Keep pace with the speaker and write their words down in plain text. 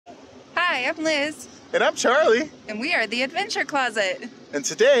Hi, I'm Liz. And I'm Charlie. And we are the Adventure Closet. And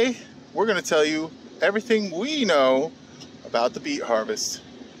today, we're going to tell you everything we know about the beet harvest.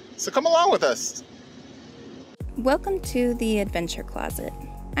 So come along with us. Welcome to the Adventure Closet.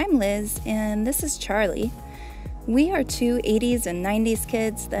 I'm Liz, and this is Charlie. We are two 80s and 90s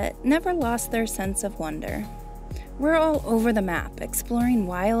kids that never lost their sense of wonder. We're all over the map, exploring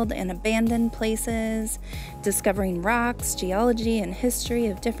wild and abandoned places, discovering rocks, geology, and history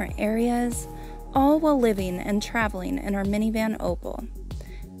of different areas, all while living and traveling in our minivan Opal.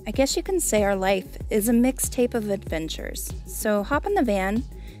 I guess you can say our life is a mixtape of adventures. So hop in the van,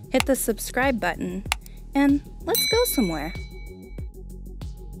 hit the subscribe button, and let's go somewhere.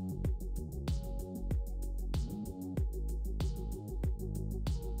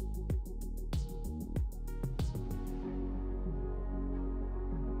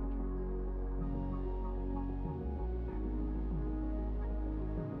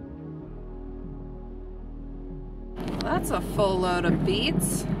 That's a full load of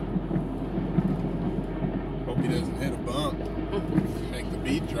beets. Hope he doesn't hit a bump. Make the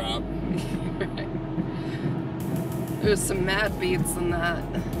beet drop. There's some mad beets in that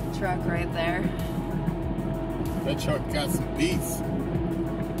truck right there. That truck got some beets.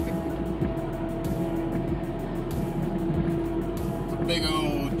 It's a big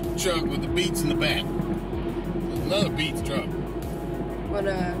old truck with the beets in the back. There's another beets truck. When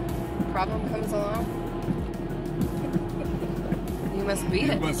a problem comes along, you must beat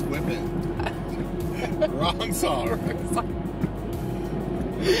it. You must whip it. Wrong song.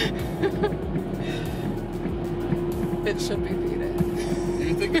 It should be beat it.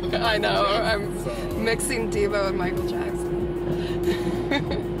 You think of I know, I'm song. mixing Devo and Michael Jackson.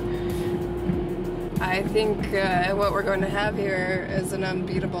 I think what we're going to have here is an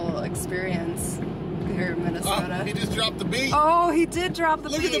unbeatable experience here in Minnesota. Oh, he just dropped the beet. Oh, he did drop the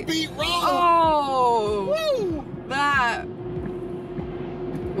beet. Look at the beet roll. Oh, woo! That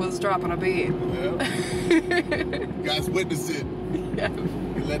was dropping a beat. Yeah. You guys witnessed it. Yeah.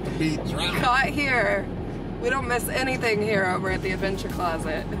 You let the beet drop. Caught here. We don't miss anything here over at the Adventure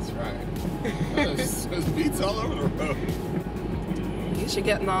Closet. That's right. There's beets all over the road. You should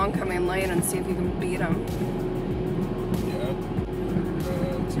get in the oncoming lane and see if you can beat them. Yeah.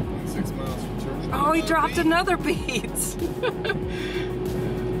 2.6 miles from Turkey. Oh, he dropped another beet. This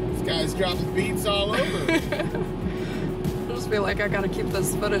guy's dropping beets all over. I just feel like I gotta keep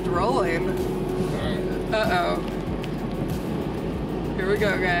this footage rolling. Alright. Uh-oh. Here we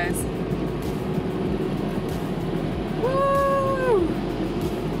go, guys. Woo!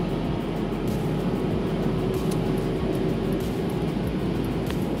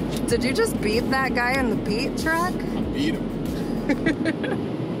 Did you just beat that guy in the beet truck? I beat him.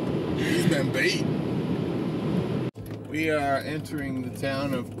 He's been beat. We are entering the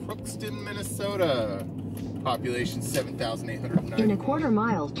town of Crookston, Minnesota. Population 7,890. In a quarter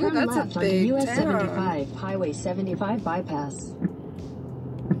mile, turn left onto US 75, Highway 75 bypass.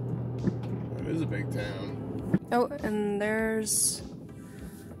 It is a big town. Oh, and there's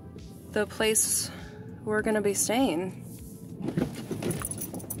the place we're gonna be staying.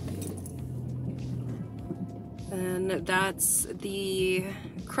 And that's the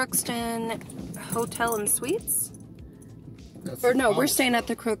Crookston Hotel and Suites? Or no, we're staying at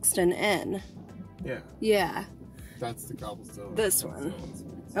the Crookston Inn. Yeah. Yeah. That's the cobblestone. This one.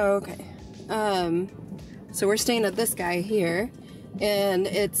 Oh, okay. So we're staying at this guy here, and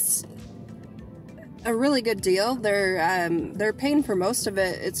it's a really good deal. They're paying for most of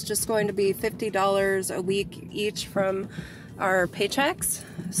it. It's just going to be $50 a week each from our paychecks.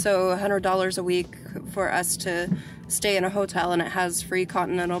 So $100 a week for us to stay in a hotel, and it has free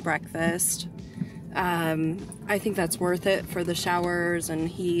continental breakfast. I think that's worth it for the showers and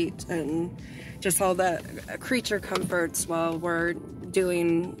heat and just all the creature comforts while we're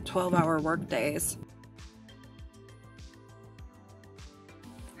doing 12-hour work days.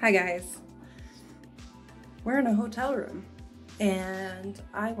 Hi guys. We're in a hotel room, and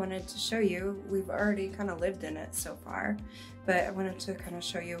I wanted to show you, we've already kind of lived in it so far, but I wanted to kind of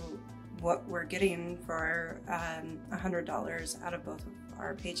show you what we're getting for $100 out of both of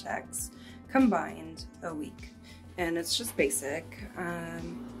our paychecks combined a week. And it's just basic.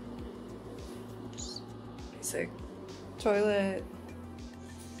 Basic toilet,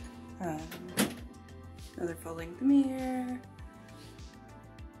 another full-length mirror,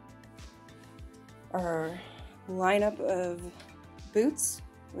 our lineup of boots.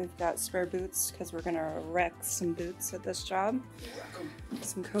 We've got spare boots because we're gonna wreck some boots at this job.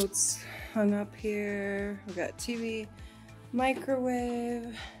 Some coats hung up here. We've got TV,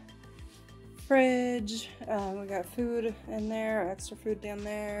 microwave, fridge. We got food in there, extra food down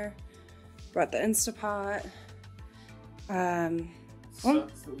there. Brought the Instapot.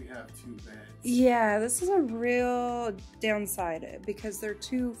 Sucks that we have 2 beds. Yeah, this is a real downside because they're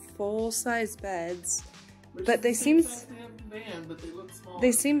 2 full-size beds, but they seem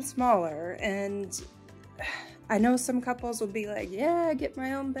they seem smaller, and I know some couples would be like, "Yeah, get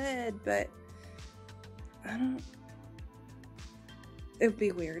my own bed," but I don't. It would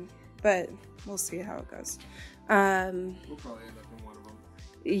be weird, but we'll see how it goes. We'll probably end up in one of them.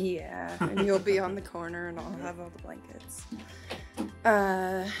 Yeah, and you'll be on the corner, and I'll have all the blankets.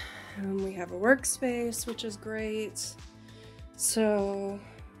 And we have a workspace, which is great. So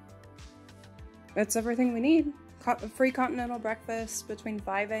that's everything we need. Free continental breakfast between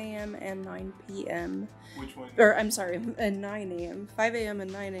 5 a.m. and 9 p.m. Which one? Or I'm sorry, and 9 a.m. 5 a.m.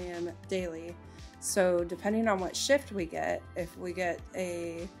 and 9 a.m. daily. So depending on what shift we get, if we get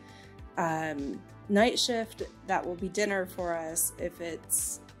a night shift, that will be dinner for us. If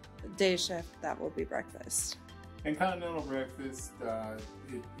it's day shift, that will be breakfast. And continental breakfast,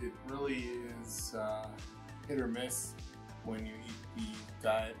 it really is hit or miss when you eat the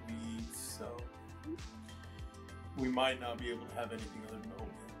diet we eat, so we might not be able to have anything other than oatmeal.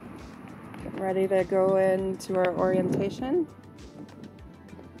 Getting ready to go into our orientation.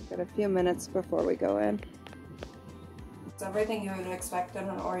 Got a few minutes before we go in. It's everything you would expect in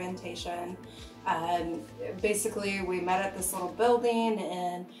an orientation. Basically, we met at this little building,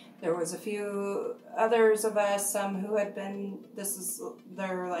 and there was a few others of us, some who had been, this is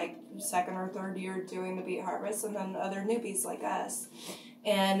their like 2nd or 3rd year doing the beet harvest, and then other newbies like us.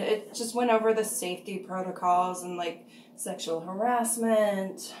 And it just went over the safety protocols and like sexual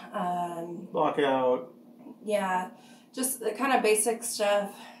harassment. Lockout. Yeah, just the kind of basic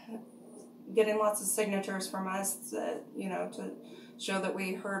stuff. Getting lots of signatures from us, you know, to show that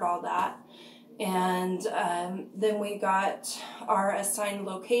we heard all that. And then we got our assigned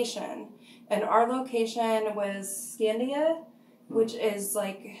location. And our location was Scandia, which is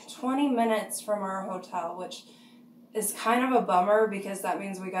like 20 minutes from our hotel, which is kind of a bummer because that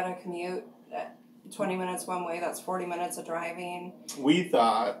means we got to commute 20 minutes one way. That's 40 minutes of driving. We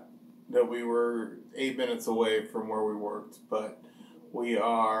thought that we were 8 minutes away from where we worked, but we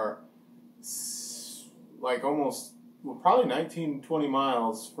are like almost, we're probably 19, 20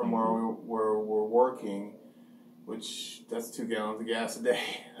 miles from where we're working, which that's 2 gallons of gas a day.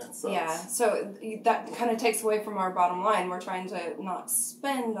 That sucks. Yeah, so that kind of takes away from our bottom line. We're trying to not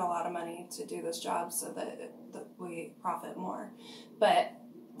spend a lot of money to do this job so that we profit more. But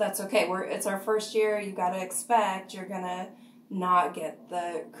that's okay. It's our first year. You got to expect you're going to not get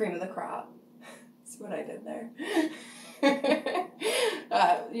the cream of the crop. That's what I did there.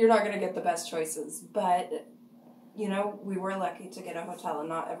 You're not going to get the best choices, but you know, we were lucky to get a hotel, and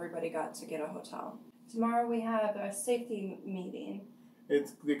not everybody got to get a hotel. Tomorrow we have a safety meeting.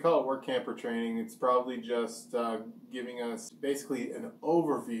 They call it work camper training. It's probably just giving us basically an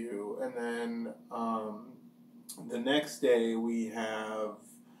overview, and then the next day we have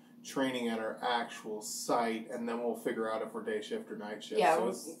training at our actual site, and then we'll figure out if we're day shift or night shift. Yeah, so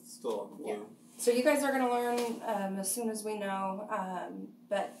it's still on the blue. Yeah. So you guys are going to learn as soon as we know.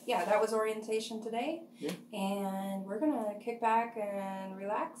 But yeah, that was orientation today. Yeah. And we're going to kick back and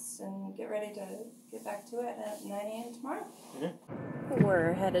relax and get ready to get back to it at 9 a.m. tomorrow. Yeah.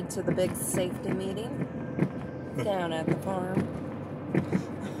 We're headed to the big safety meeting down at the farm.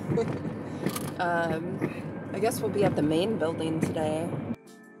 I guess we'll be at the main building today.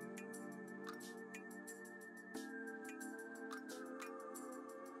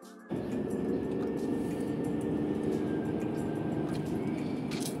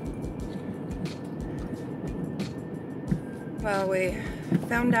 Well, we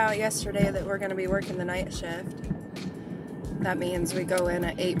found out yesterday that we're going to be working the night shift. That means we go in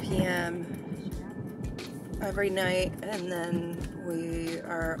at 8 p.m. every night, and then we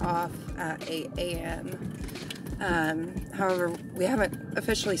are off at 8 a.m. However, we haven't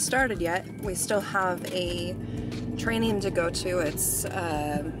officially started yet. We still have a training to go to. It's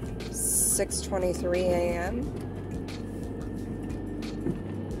 6:23 a.m.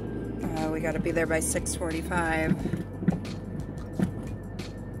 We got to be there by 6:45.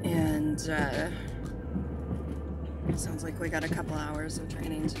 And sounds like we got a couple hours of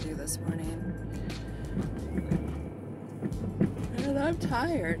training to do this morning. And I'm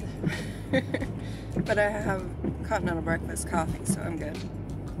tired. But I have continental breakfast coffee, so I'm good.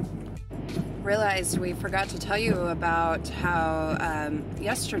 Realized we forgot to tell you about how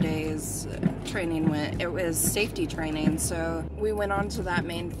yesterday's training went. It was safety training, so we went onto that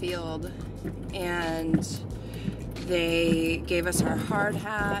main field and they gave us our hard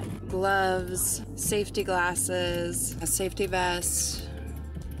hat, gloves, safety glasses, a safety vest,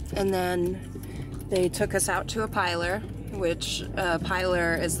 And then they took us out to a piler, which a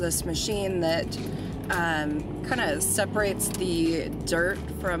piler is this machine that kind of separates the dirt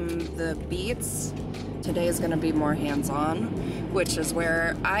from the beets. Today is going to be more hands-on, which is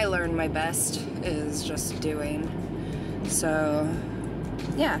where I learn my best, is just doing. So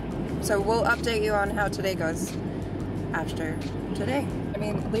yeah, so we'll update you on how today goes after today. I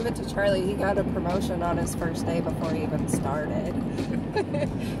mean, leave it to Charlie. He got a promotion on his first day before he even started.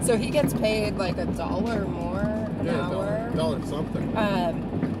 So he gets paid like $1 more an hour. $1 something.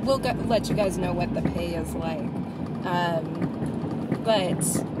 We'll let you guys know what the pay is like. But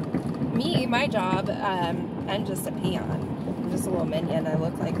me, my job, I'm just a peon. I'm just a little minion. I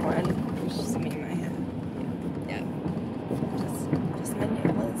look like one. It's just me in my head. Yeah. Just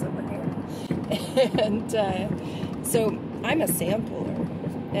minion Liz over here. And so I'm a sampler.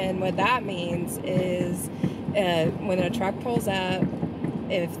 And what that means is when a truck pulls up,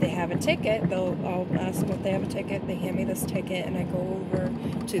 if they have a ticket, I'll ask them if they have a ticket. They hand me this ticket, and I go over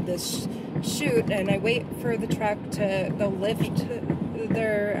to this chute, and I wait for the truck they'll lift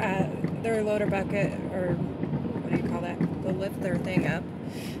their loader bucket, or what do you call that? They'll lift their thing up,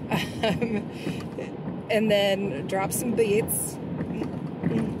 and then drop some beets.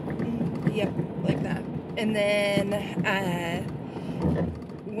 Yep, like that. And then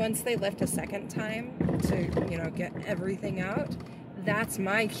once they lift a second time to, get everything out, that's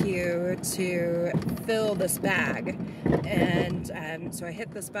my cue to fill this bag. And so I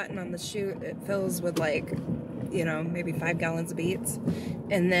hit this button on the chute. It fills with maybe 5 gallons of beets.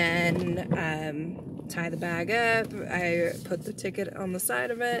 And then tie the bag up. I put the ticket on the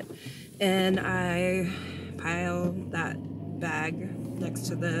side of it, and I pile that bag next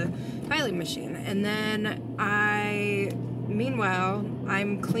to the piling machine. And then meanwhile,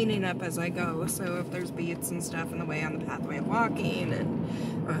 I'm cleaning up as I go. So if there's beets and stuff in the way on the pathway of walking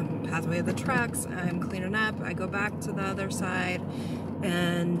and pathway of the trucks, I'm cleaning up. I go back to the other side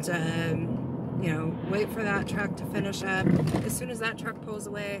and, wait for that truck to finish up. As soon as that truck pulls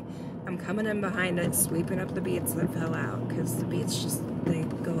away, I'm coming in behind it, sweeping up the beets that fell out, because the beets they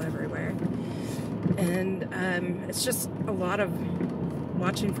go everywhere. And it's just a lot of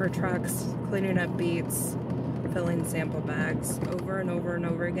watching for trucks, cleaning up beets, filling sample bags over and over and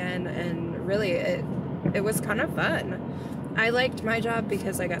over again. And really it was kind of fun. I liked my job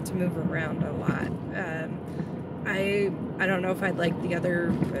because I got to move around a lot. I don't know if I'd like the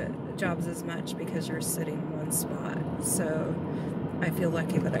other jobs as much because you're sitting in one spot. So I feel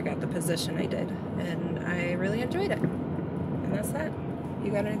lucky that I got the position I did, and I really enjoyed it. And that's that.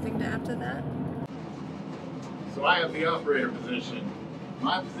 You got anything to add to that? So I have the operator position.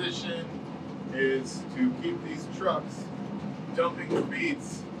 My position is to keep these trucks dumping the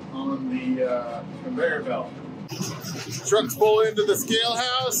beets on the conveyor belt. Trucks pull into the scale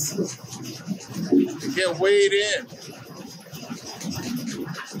house and get weighed in.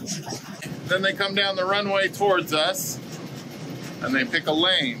 Then they come down the runway towards us and they pick a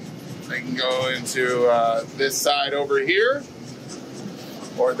lane. They can go into this side over here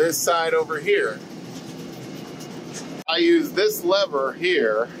or this side over here. I use this lever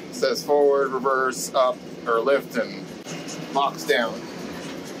here. It says forward, reverse, up, or lift, and box down.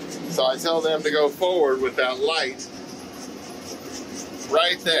 So I tell them to go forward with that light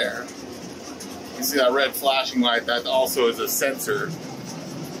right there. You see that red flashing light? That also is a sensor.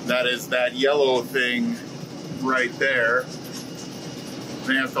 That is that yellow thing right there.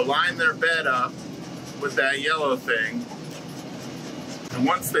 They have to line their bed up with that yellow thing. And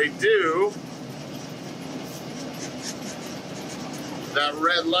once they do, that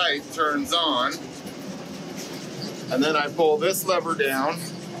red light turns on, and then I pull this lever down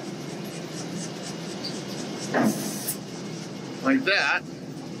like that,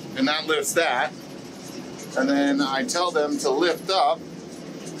 and that lifts that, and then I tell them to lift up,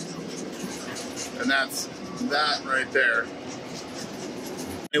 and that's that right there.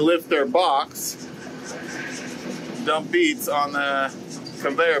 They lift their box, dump beets on the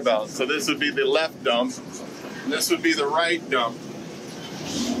conveyor belt. So this would be the left dump, and this would be the right dump.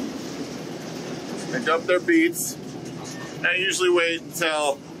 They dump their beets, and I usually wait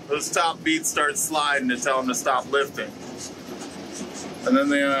until those top beets start sliding to tell them to stop lifting. And then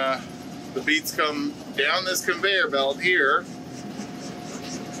the beets come down this conveyor belt here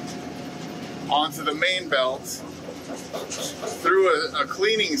onto the main belt, through a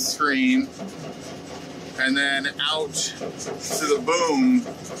cleaning screen, and then out to the boom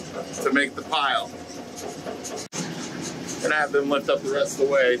to make the pile. And I have them lift up the rest of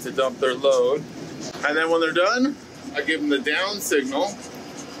the way to dump their load. And then when they're done, I give them the down signal,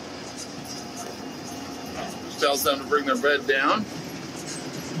 which tells them to bring their bed down.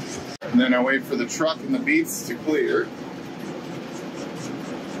 And then I wait for the truck and the beets to clear.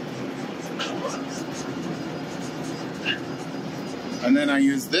 And then I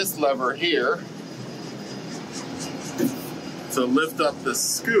use this lever here to lift up the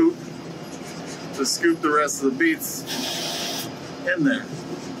scoop to scoop the rest of the beets in there.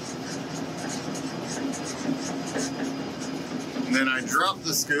 And then I drop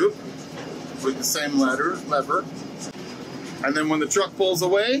the scoop with the same lever. And then when the truck pulls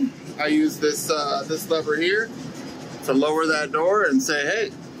away, I use this this lever here to lower that door and say,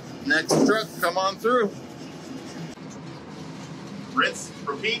 hey, next truck, come on through. Rinse,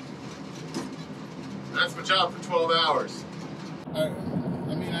 repeat. That's my job for 12 hours. I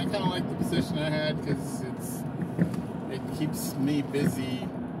mean, I kind of like the position I had because it keeps me busy,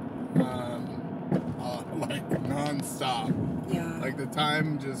 like non-stop. Yeah. Like the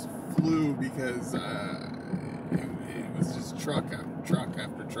time just flew because it was just truck after truck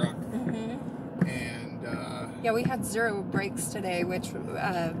after truck. Mm-hmm. And yeah, we had 0 breaks today, which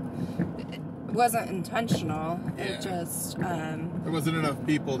wasn't intentional. Yeah. It just there wasn't enough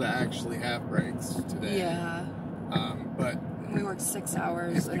people to actually have breaks today. Yeah. But we worked 6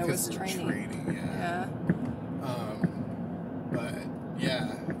 hours and it was training. Yeah. But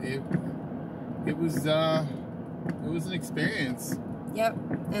yeah, it was an experience. Yep.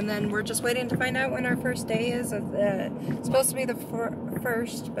 And then we're just waiting to find out when our first day is. It's supposed to be the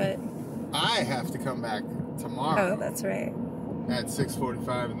first, but I have to come back tomorrow. Oh, that's right. At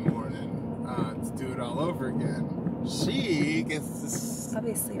 6:45 in the morning to do it all over again. She gets to. I'll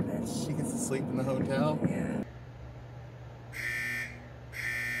be sleeping. She gets to sleep in the hotel. Yeah.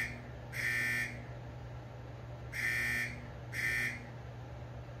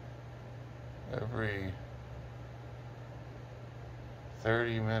 Every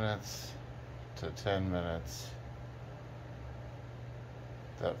 30 minutes to 10 minutes,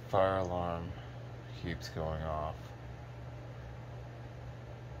 that fire alarm keeps going off.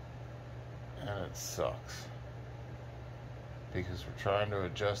 And it sucks. Because we're trying to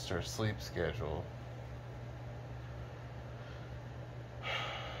adjust our sleep schedule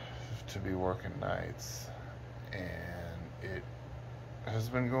to be working nights. And it has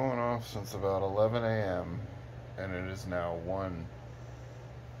been going off since about 11 a.m. and it is now 1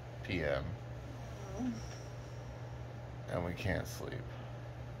 p.m. and we can't sleep.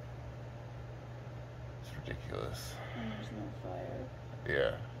 It's ridiculous. And there's no fire.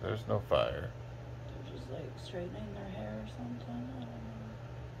 Yeah, there's no fire. They're just like straightening their hair or something. I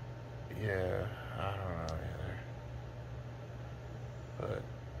don't know. Yeah, I don't know either. But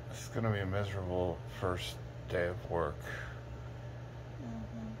it's gonna be a miserable first day of work.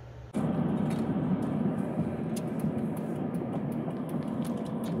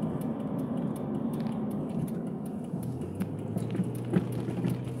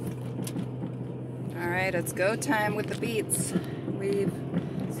 Alright, it's go time with the beets. We've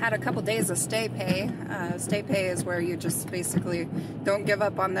had a couple days of stay pay. Stay pay is where you just basically don't give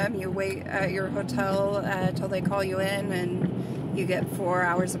up on them. You wait at your hotel till they call you in, and you get 4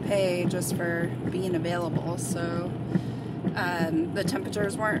 hours of pay just for being available. So the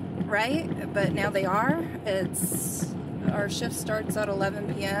temperatures weren't right, but now they are. Our shift starts at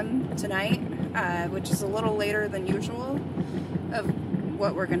 11 p.m. tonight, which is a little later than usual of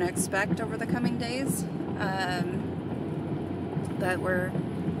what we're going to expect over the coming days. That we're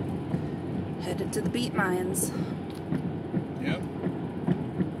headed to the beet mines. Yep.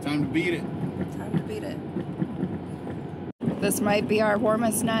 Time to beat it. Time to beat it. This might be our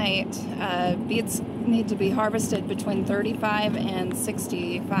warmest night. Beets need to be harvested between 35 and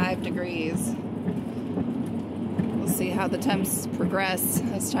 65 degrees. We'll see how the temps progress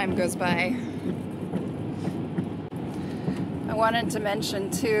as time goes by. I wanted to mention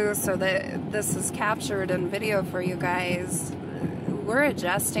too, so that this is captured in video for you guys, we're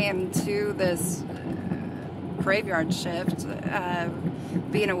adjusting to this graveyard shift,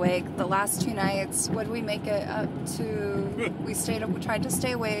 being awake. The last 2 nights, what did we make it up to? We tried to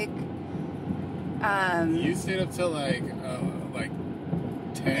stay awake. You stayed up till like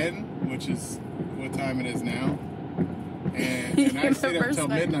 10, which is what time it is now. And I stayed up till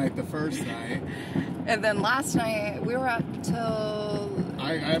midnight the first night. And then last night, we were up till...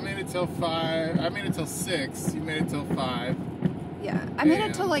 I made it till 5. I made it till 6. You made it till 5. Yeah. I made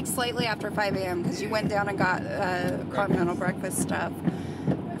it till like slightly after 5 a.m. because you went down and got continental breakfast stuff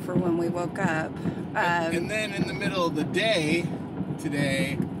for when we woke up. And then in the middle of the day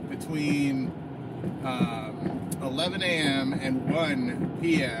today, between 11 a.m. and 1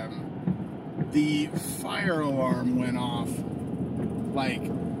 p.m., the fire alarm went off like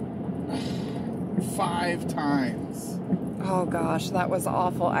 5 times. Oh gosh, that was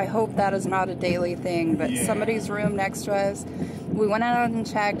awful. I hope that is not a daily thing, but somebody's room next to us, we went out and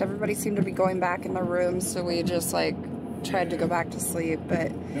checked. Everybody seemed to be going back in their rooms, so we just like tried to go back to sleep,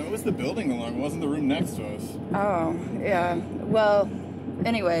 but... No, it was the building alarm. It wasn't the room next to us. Oh, yeah. Well,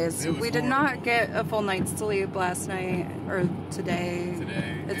 anyways, we did not get a full night's sleep last night, or today.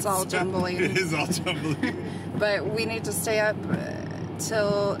 It's all jumbling. It is all jumbling. But we need to stay up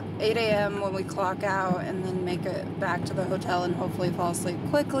till 8 a.m. when we clock out, and then make it back to the hotel and hopefully fall asleep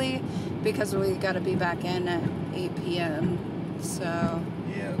quickly, because we got to be back in at 8 p.m. So,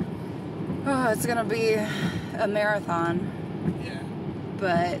 yeah. Oh, it's gonna be a marathon. Yeah.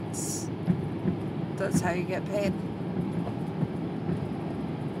 But that's how you get paid.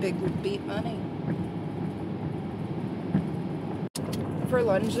 Big Beet money. For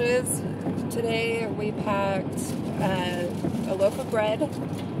lunches today, we packed a loaf of bread,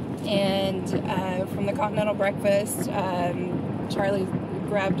 and from the continental breakfast, Charlie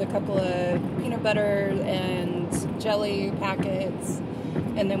grabbed a couple of peanut butter and jelly packets,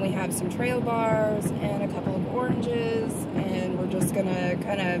 and then we have some trail bars and a couple of oranges, and we're just gonna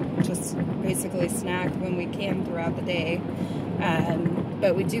kind of just basically snack when we can throughout the day.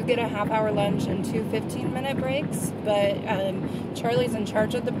 But we do get a half-hour lunch and 2 15-minute breaks, but Charlie's in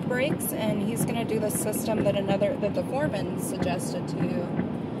charge of the breaks, and he's gonna do the system that the foreman suggested to,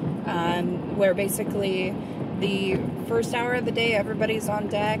 where basically the first hour of the day everybody's on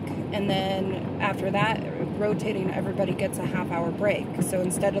deck, and then after that, rotating, everybody gets a half-hour break. So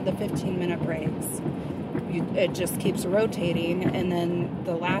instead of the 15-minute breaks, it just keeps rotating, and then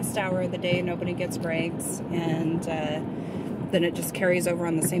the last hour of the day nobody gets breaks, and then it just carries over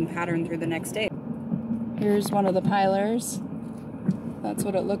on the same pattern through the next day. Here's one of the pilers. That's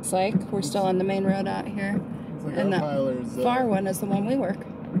what it looks like. We're still on the main road out here. Like and the far one is the one we work.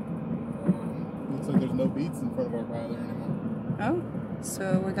 Looks like there's no beets in front of our piler anymore. Oh,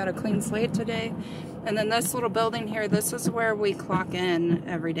 so we got a clean slate today. And then this little building here, this is where we clock in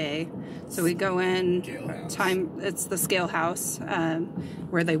every day. So we go in, it's the scale house,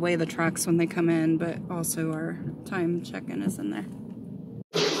 where they weigh the trucks when they come in, but also our time check-in is in there.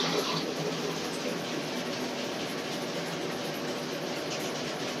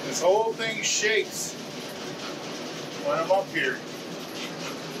 This whole thing shakes when I'm up here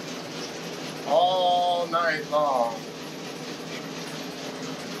all night long.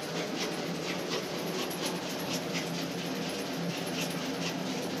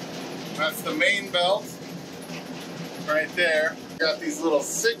 That's the main belt right there. Got these little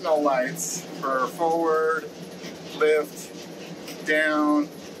signal lights for forward, lift, down,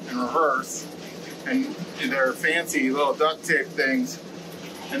 and reverse. And they're fancy little duct tape things.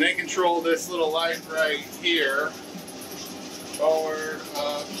 And they control this little light right here. Forward,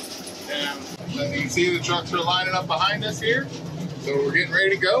 up, down. And you can see the trucks are lining up behind us here. So we're getting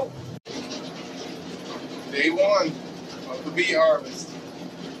ready to go. Day one of the beet harvest.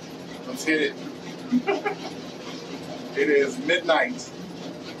 Let's hit it. It is midnight.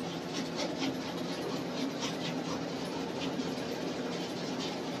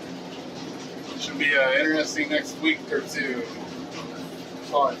 Should be interesting next week or two.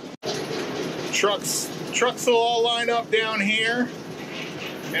 Fun. Trucks will all line up down here,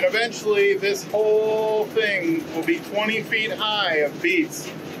 and eventually this whole thing will be 20 feet high of beets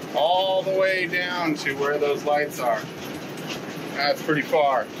all the way down to where those lights are. That's pretty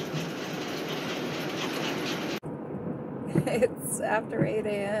far. It's after 8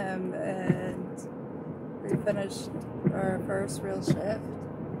 a.m. and we finished our first real shift.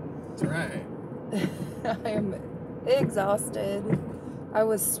 That's right. I am exhausted. I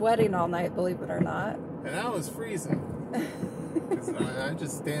was sweating all night, believe it or not. And I was freezing. Because I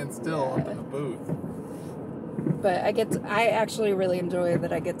just stand still up in the booth. But I actually really enjoy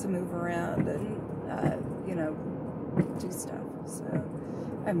that I get to move around and, do stuff. So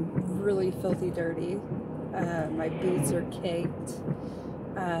I'm really filthy dirty. My boots are caked.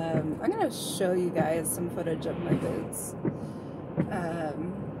 I'm going to show you guys some footage of my boots. The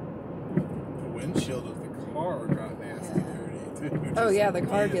windshield of the car got nasty dirty, too. Oh, yeah, the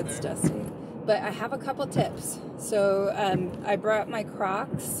car gets dusty. But I have a couple tips. So I brought my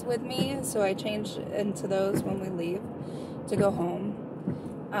Crocs with me, so I changed into those when we leave to go home.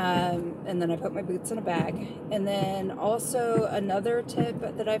 And then I put my boots in a bag. And then also another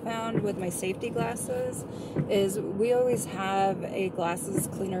tip that I found with my safety glasses is we always have a glasses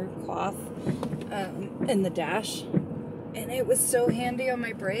cleaner cloth in the dash. And it was so handy on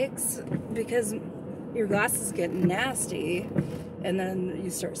my brakes because your glasses get nasty and then you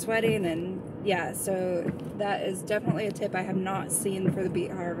start sweating and yeah, so that is definitely a tip I have not seen for the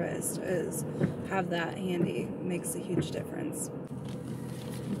beet harvest, is have that handy. It makes a huge difference.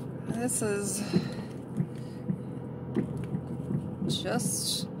 This is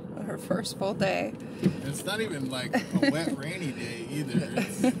just our first full day. It's not even like a wet, rainy day either.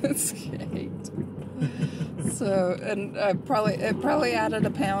 It's great. So, and it probably added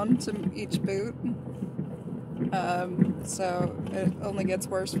a pound to each boot. So it only gets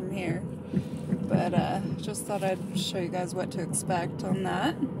worse from here. But just thought I'd show you guys what to expect on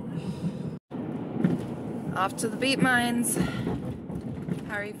that. Off to the beet mines.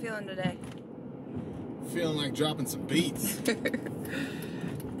 How are you feeling today? Feeling like dropping some beets.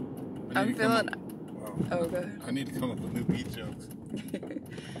 I'm feeling... Oh, go ahead. I need to come up with new beet jokes.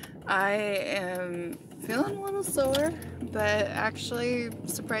 I am feeling a little sore, but actually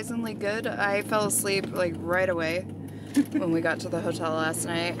surprisingly good. I fell asleep like right away when we got to the hotel last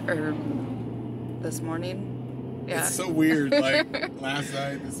night, or this morning. Yeah. It's so weird, like last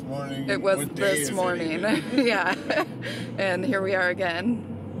night, this morning. It was this morning. Yeah. And here we are again.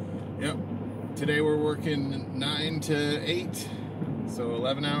 Yep. Today we're working 9 to 8, so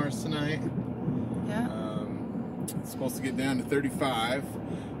 11 hours tonight. Yeah. It's supposed to get down to 35.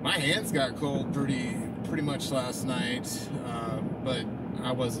 My hands got cold pretty much last night, but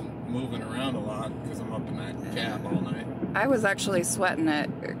I wasn't moving around a lot because I'm up in that cab all night. I was actually sweating it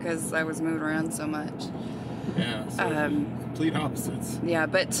because I was moving around so much. Yeah, so complete opposites. Yeah,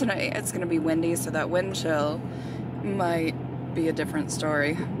 but tonight it's going to be windy, so that wind chill might be a different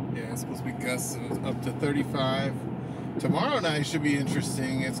story. Yeah, it's supposed to be gusts of up to 35. Tomorrow night should be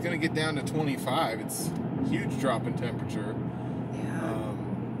interesting. It's going to get down to 25. It's a huge drop in temperature.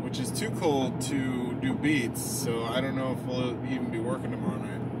 Which is too cold to do beets, so I don't know if we'll even be working tomorrow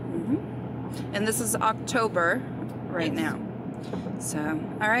night. Mm-hmm. And this is October right now. So,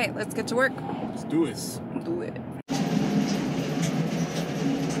 all right, let's get to work. Let's do this. Do it.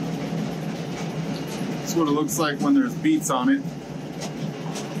 That's what it looks like when there's beets on it.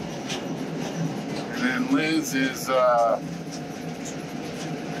 And then Liz is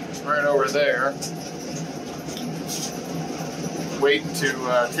right over there, waiting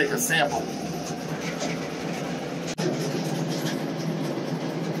to take a sample.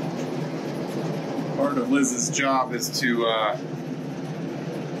 Part of Liz's job is to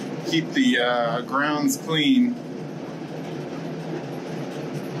keep the grounds clean.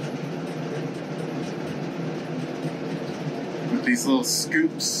 With these little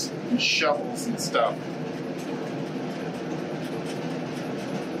scoops and shovels and stuff.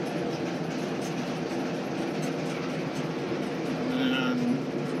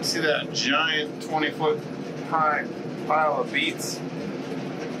 See that giant 20-foot high pile of beets?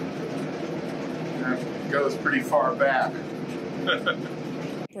 That goes pretty far back.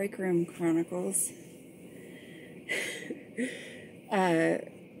 Break Room Chronicles.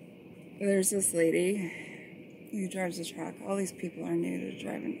 There's this lady who drives a truck. All these people are new to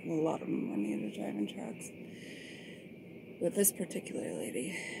driving. Well, a lot of them are new to driving trucks. But this particular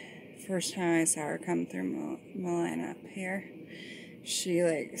lady, first time I saw her come through my line up here, she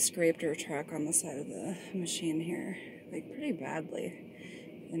like scraped her truck on the side of the machine here, like pretty badly,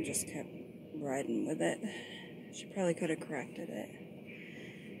 and just kept riding with it. She probably could have corrected it.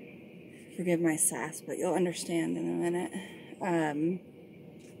 Forgive my sass, but you'll understand in a minute.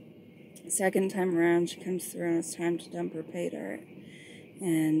 Second time around, she comes through and it's time to dump her pay dirt,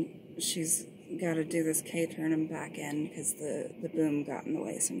 and she's got to do this K-turn and back in because the boom got in the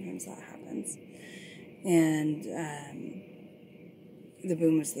way. Sometimes that happens, and the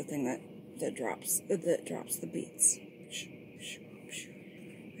boom is the thing that drops the beets.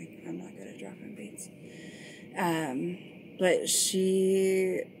 Like, I'm not good at dropping beets. But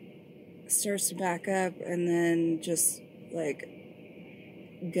she starts to back up and then just like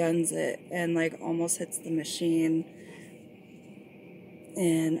guns it and like almost hits the machine.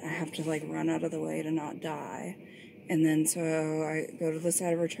 And I have to like run out of the way to not die. And then so I go to the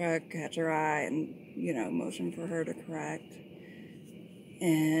side of her truck, catch her eye, and motion for her to correct.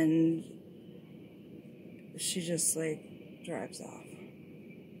 And she just like drives off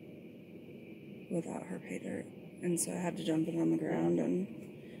without her pay dirt. And so I had to dump it on the ground and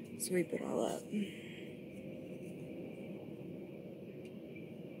sweep it all up.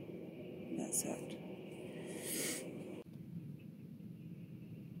 That sucked.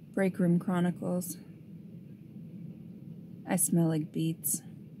 Break Room Chronicles. I smell like beets.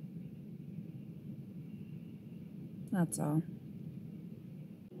 That's all.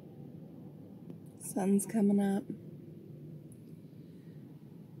 Sun's coming up.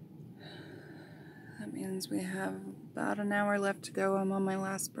 That means we have about an hour left to go. I'm on my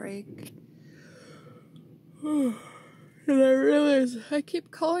last break. And I realize I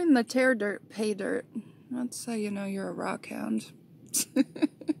keep calling the tear dirt pay dirt. That's how you know you're a rock hound.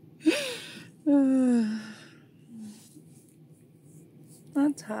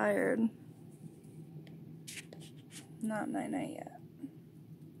 I'm tired. Not night-night yet.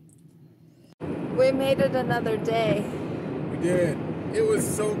 We made it another day. We did. It was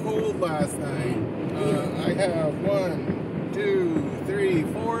so cold last night. I have 1, 2, 3,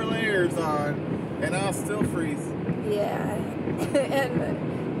 4 layers on, and I'll still freeze. Yeah.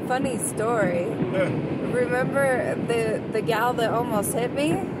 And funny story. Remember the gal that almost hit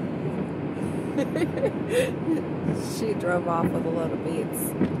me? She drove off with a load of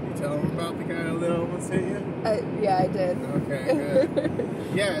beets. You tell them about the guy that almost hit you? Yeah, I did. Okay, good.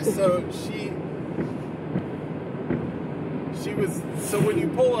 Yeah, so she was, so when you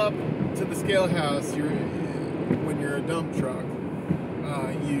pull up to the scale house, when you're a dump truck,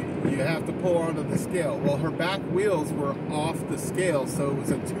 you have to pull onto the scale. Well, her back wheels were off the scale, so it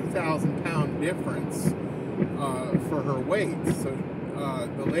was a 2,000 pound difference for her weight. So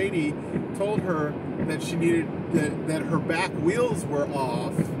the lady told her that she needed that her back wheels were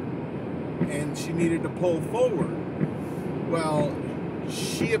off and she needed to pull forward. Well,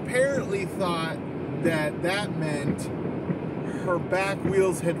 she apparently thought that meant her back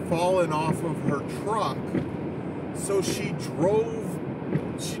wheels had fallen off of her truck, so she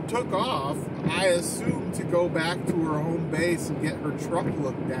took off, I assume, to go back to her home base and get her truck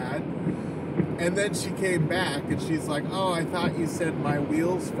looked at. And then she came back and she's like, "Oh, I thought you said my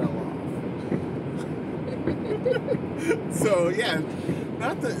wheels fell off." So yeah,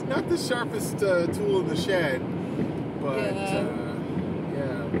 not the sharpest tool in the shed, but yeah.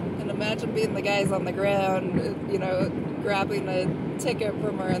 And imagine being the guys on the ground, you know, grabbing a ticket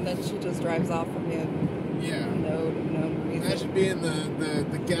from her, and then she just drives off from you. Yeah. No reason. Imagine being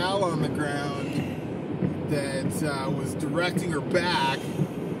the gal on the ground that was directing her back,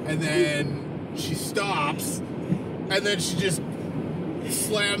 and then she stops, and then she just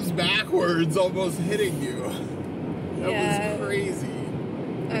slams backwards, almost hitting you. That was crazy.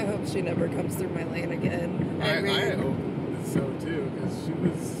 I hope she never comes through my lane again. I hope so too, because she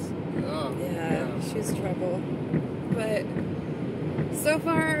was. She's trouble. But so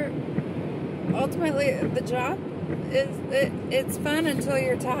far, ultimately, the job it's fun until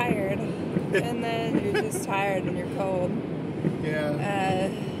you're tired, and then you're just tired and you're cold. Yeah.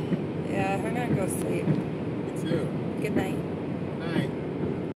 I'm gonna go sleep. Me too. Good night. Night.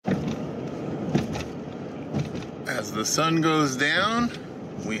 As the sun goes down,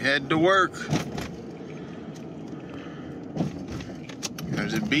 we head to work.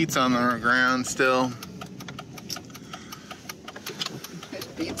 There's beets on the ground still. There's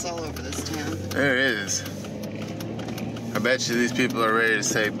beets all over this town. There is. I bet you these people are ready to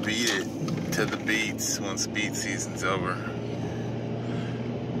say beat it to the beets once beet season's over.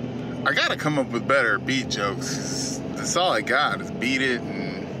 I gotta come up with better beet jokes. That's all I got is beat it.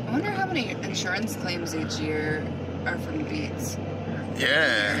 And I wonder how many insurance claims each year are from beets.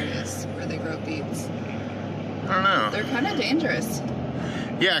 Yeah. Areas where they grow beets. I don't know. They're kind of dangerous.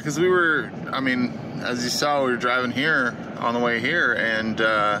 Yeah, because we were, as you saw, we were driving here on the way here, and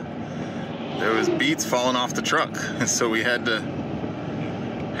there was beets falling off the truck, so we had to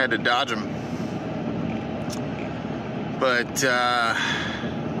dodge them. But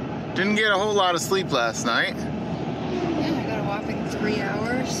didn't get a whole lot of sleep last night. Yeah, I got a whopping 3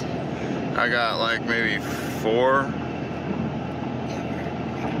 hours. I got like maybe 4.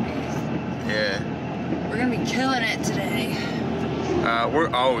 Yeah. We're gonna be killing it today. We're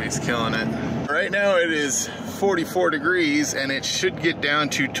always killing it. Right now it is 44 degrees and it should get down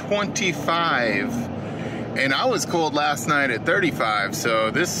to 25. And I was cold last night at 35,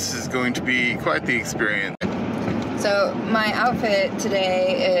 so this is going to be quite the experience. So my outfit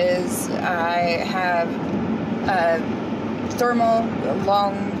today is I have a thermal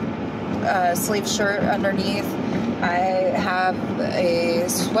long sleeve shirt underneath. I have a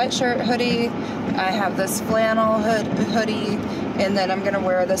sweatshirt hoodie. I have this flannel hoodie, and then I'm gonna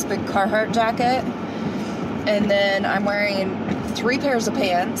wear this big Carhartt jacket. And then I'm wearing 3 pairs of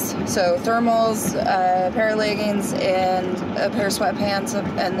pants, so thermals, a pair of leggings, and a pair of sweatpants,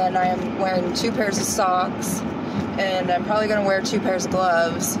 and then I'm wearing 2 pairs of socks, and I'm probably gonna wear 2 pairs of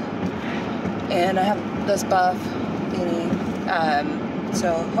gloves. And I have this buff beanie,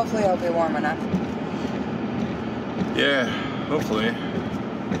 so hopefully it'll be warm enough. Yeah, hopefully.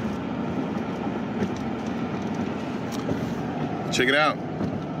 Check it out.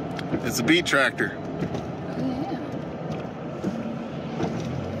 It's a Beet tractor. Oh,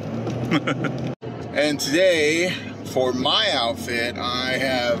 yeah. And today, for my outfit, I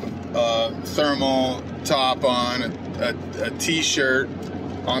have a thermal top on, a t-shirt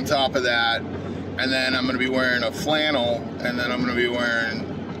on top of that, and then I'm going to be wearing a flannel, and then I'm going to be wearing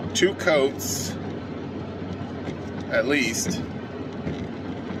 2 coats at least,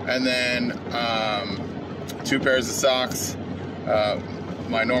 and then 2 pairs of socks,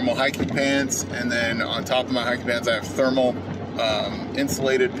 my normal hiking pants, and then on top of my hiking pants I have thermal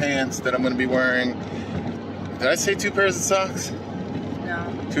insulated pants that I'm going to be wearing. Did I say 2 pairs of socks? No.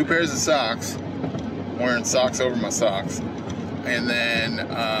 2 pairs of socks. I'm wearing socks over my socks. And then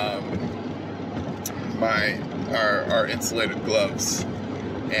our insulated gloves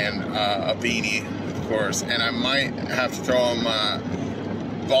and a beanie, of course. And I might have to throw on my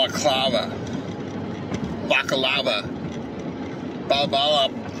balaclava,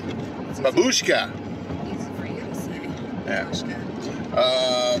 babushka. Easy for you to say. Yeah.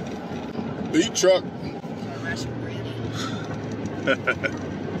 Babushka. Beet truck. Russian granny.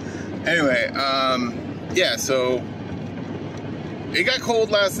 Anyway, yeah, so it got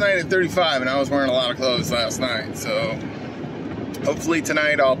cold last night at 35, and I was wearing a lot of clothes last night, so hopefully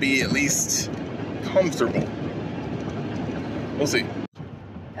tonight I'll be at least comfortable. We'll see.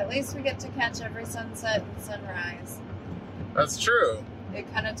 At least we get to catch every sunset and sunrise. That's true.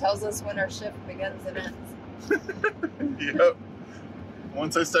 It kind of tells us when our shift begins and ends. Yep.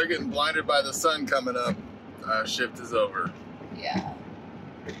 Once I start getting blinded by the sun coming up, shift is over. Yeah.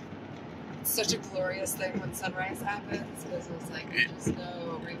 It's such a glorious thing when sunrise happens, because it's like, you just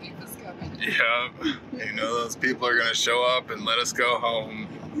know relief is coming. Yep. You know those people are going to show up and let us go home.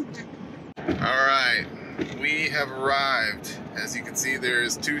 Alright. We have arrived. As you can see,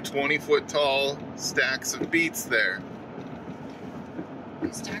 there's 2 20-foot tall stacks of beets there.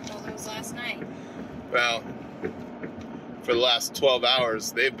 We stacked all those last night. Well, for the last 12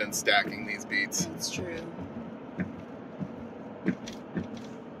 hours, they've been stacking these beets. That's true.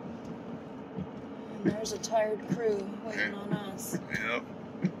 And there's a tired crew waiting on us. Yep.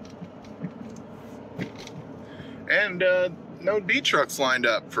 And no beet trucks lined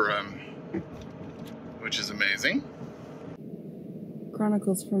up for them, which is amazing.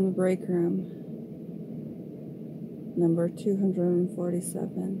 Chronicles from the Break Room, number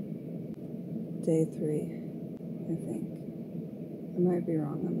 247, day 3, I think. I might be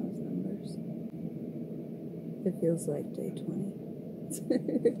wrong on those numbers. It feels like day 20.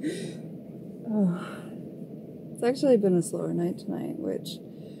 Oh, it's actually been a slower night tonight, which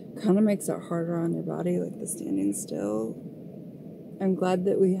kind of makes it harder on your body, like the standing still. I'm glad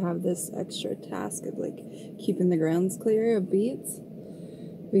that we have this extra task of like keeping the grounds clear of beets,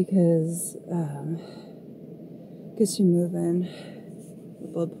 because gets you moving, the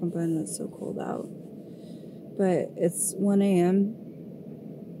blood pumping, and it's so cold out. But it's 1 a.m.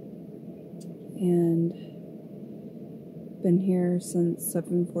 and been here since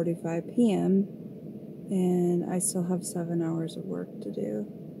 7:45 p.m. and I still have 7 hours of work to do.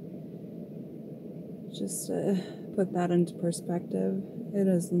 Just to put that into perspective, it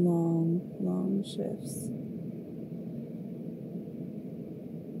is long, long shifts.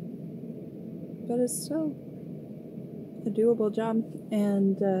 But it's still a doable job,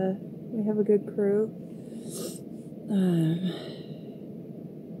 and we have a good crew.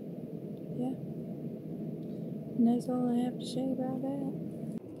 Yeah. And that's all I have to say about that.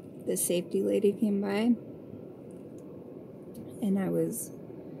 The safety lady came by, and I was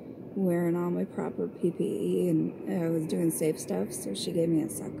wearing all my proper PPE, and I was doing safe stuff, so she gave me a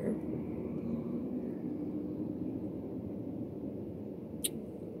sucker.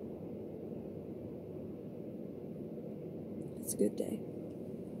 It's a good day.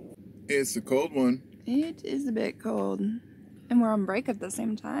 It's a cold one. It is a bit cold, and we're on break at the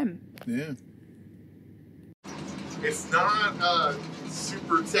same time. Yeah. It's not a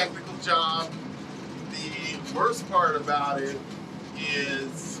super technical job. The worst part about it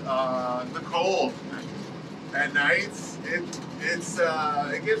is the cold. At nights, it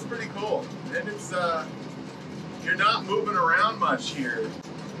gets pretty cold, and it's you're not moving around much here.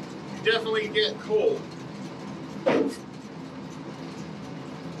 You definitely get cold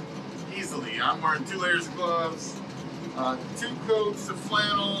easily. I'm wearing 2 layers of gloves, 2 coats of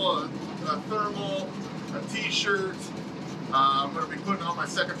flannel, a thermal, a t-shirt. I'm going to be putting on my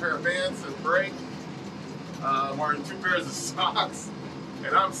 2nd pair of pants at break. I'm wearing 2 pairs of socks,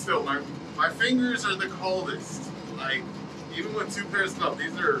 and I'm still, my fingers are the coldest. Like, even with 2 pairs of gloves,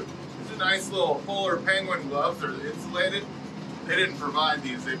 these are nice little polar penguin gloves. They're insulated. They didn't provide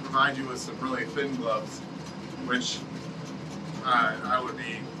these. They provide you with some really thin gloves, which I would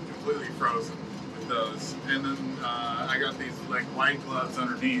be completely frozen with those. And then I got these like white gloves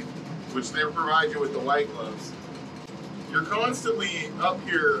underneath, which they provide you with the white gloves. you're constantly up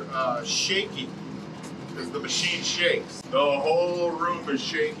here shaking because the machine shakes. The whole room is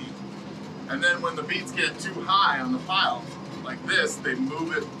shaking. And then when the beets get too high on the pile, like this, they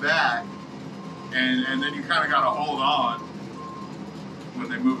move it back, and then you kind of got to hold on when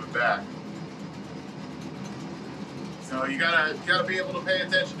they move it back. So you gotta be able to pay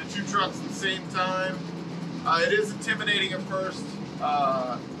attention to two trucks at the same time. It is intimidating at first.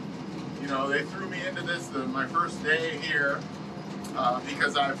 You know, they threw me into this my first day here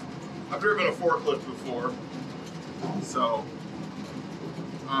because I've driven a forklift before, so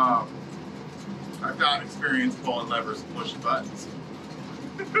I've got experience pulling levers and pushing buttons.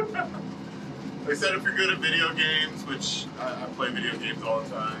 They said if you're good at video games, which I play video games all the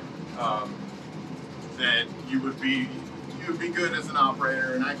time, then you would be good as an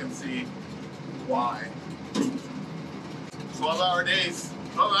operator, and I can see why. 12-hour days.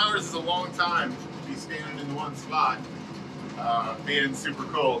 12 hours is a long time to be standing in one spot, being super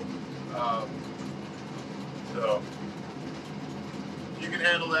cold. So if you can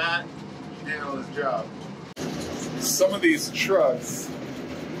handle that, you can handle this job. Some of these trucks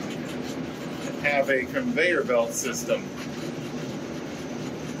have a conveyor belt system.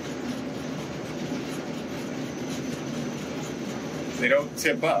 They don't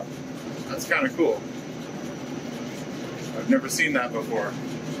tip up. That's kind of cool. I've never seen that before.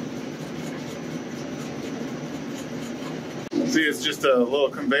 See, it's just a little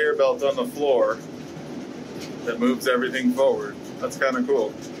conveyor belt on the floor that moves everything forward. That's kind of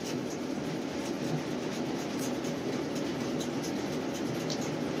cool.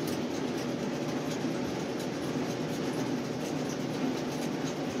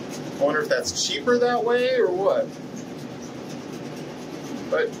 I wonder if that's cheaper that way or what.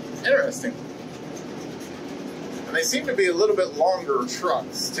 But interesting. And they seem to be a little bit longer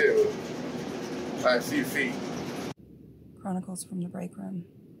trucks too, by a few feet. Chronicles from the break room.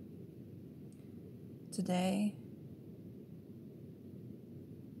 Today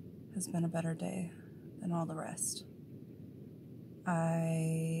has been a better day than all the rest.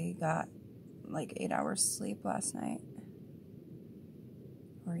 I got like 8 hours sleep last night,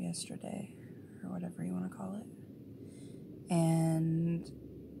 or yesterday, or whatever you want to call it. And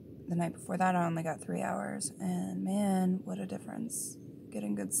the night before that I only got 3 hours, and man, what a difference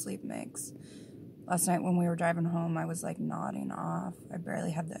getting good sleep makes. Last night when we were driving home, I was like nodding off. I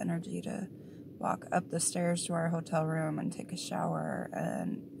barely had the energy to walk up the stairs to our hotel room and take a shower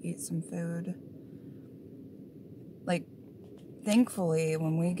and eat some food. Like, thankfully,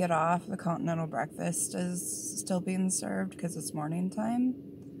 when we get off, the continental breakfast is still being served because it's morning time.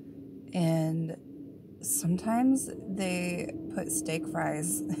 And sometimes they put steak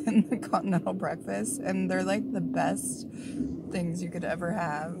fries in the continental breakfast, and they're like the best things you could ever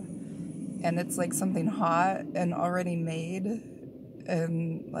have. And it's like something hot and already made,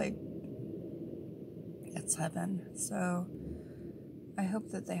 and like, it's heaven. So I hope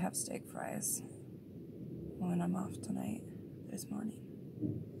that they have steak fries when I'm off tonight, this morning.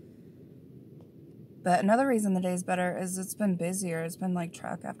 But another reason the day's better is it's been busier. It's been like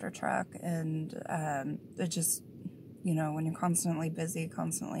truck after truck, and it just, you know, when you're constantly busy,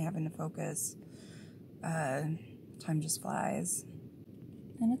 constantly having to focus, time just flies.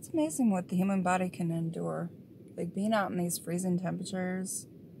 And it's amazing what the human body can endure. Like being out in these freezing temperatures,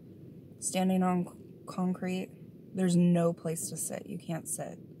 standing on concrete, there's no place to sit. You can't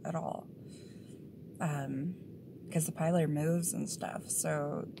sit at all. Because the piler moves and stuff,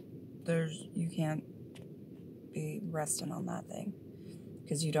 so you can't be resting on that thing.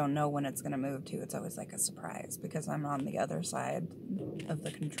 Because you don't know when it's going to move to. It's always like a surprise, because I'm on the other side of the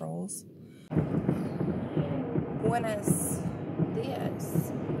controls. Buenos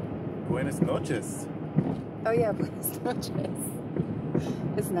dias. Buenas noches. Oh yeah, buenas noches.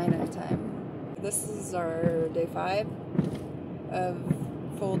 It's night time. This is our day 5 of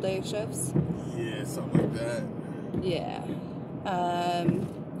full day shifts. Yeah, something like that. Yeah.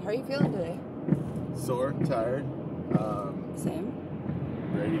 How are you feeling today? Sore, tired. Same.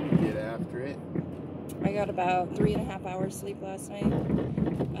 Ready to get after it. I got about 3.5 hours sleep last night.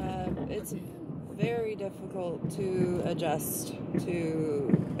 It's very difficult to adjust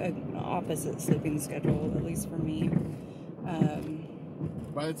to an opposite sleeping schedule, at least for me.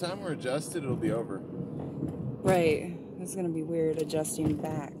 By the time we're adjusted, it'll be over. Right. It's going to be weird adjusting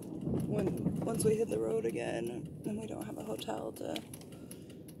back once we hit the road again, and we don't have a hotel to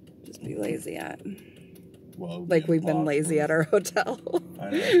just be lazy at. Well, like we've been lazy at our hotel. I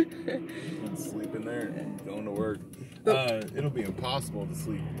know. Been sleeping there and going to work. It'll be impossible to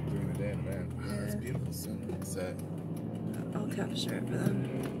sleep during the day in the van. Yeah. It's beautiful sunset. I'll capture it for them.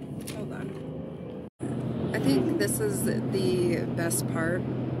 Hold on. I think this is the best part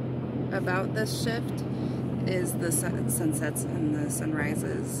about this shift is the sunsets and the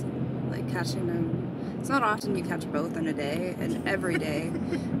sunrises, like catching them. It's not often you catch both in a day, and every day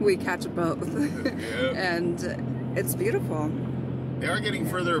we catch both. Yep. And it's beautiful. They are getting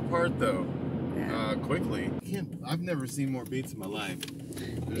further apart though, Yeah. quickly. I've never seen more beets in my life.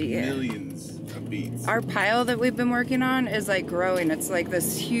 There's Yeah. millions of beets. Our pile that we've been working on is like growing. It's like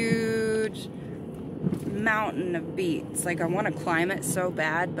this huge mountain of beets. Like I want to climb it so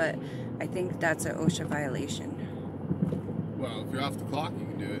bad, but I think that's an OSHA violation. Well, if you're off the clock, you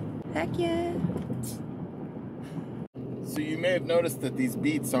can do it. Heck yeah. So you may have noticed that these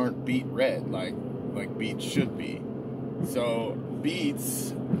beets aren't beet red like beets should be. So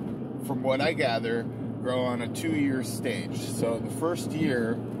beets, from what I gather, grow on a 2-year stage. So the first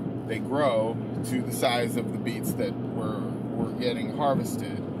year they grow to the size of the beets that were getting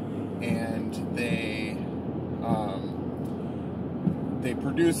harvested, and they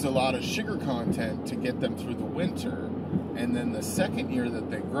produce a lot of sugar content to get them through the winter. And then the second year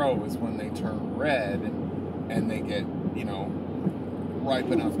that they grow is when they turn red and they get, you know, ripe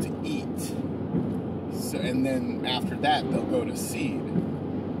enough to eat. So, and then after that they'll go to seed.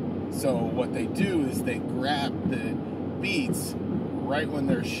 So what they do is they grab the beets right when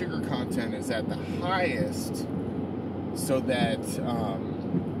their sugar content is at the highest, so that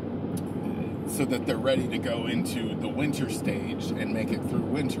they're ready to go into the winter stage and make it through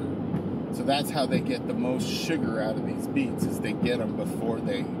winter. So that's how they get the most sugar out of these beets, is they get them before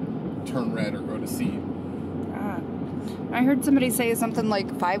they turn red or go to seed. I heard somebody say something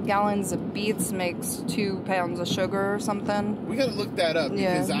like 5 gallons of beets makes 2 pounds of sugar or something. We gotta look that up,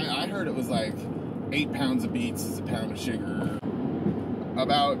 because Yeah. I heard it was like 8 pounds of beets is a pound of sugar.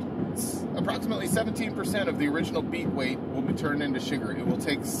 About approximately 17% of the original beet weight will be turned into sugar. It will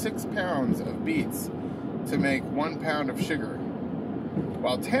take 6 pounds of beets to make 1 pound of sugar,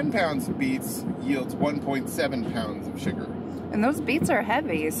 while 10 pounds of beets yields 1.7 pounds of sugar. And those beets are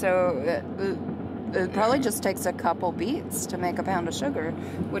heavy, so it probably just takes a couple beets to make a pound of sugar,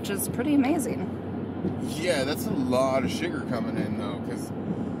 which is pretty amazing. Yeah, that's a lot of sugar coming in though, because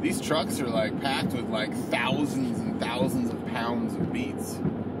these trucks are like packed with like thousands and thousands of pounds of beets.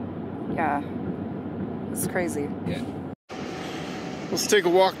 Yeah, it's crazy. Yeah. Let's take a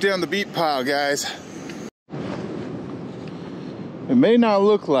walk down the beet pile, guys. It may not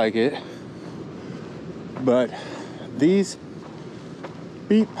look like it, but these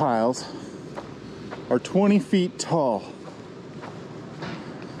beet piles are 20 feet tall.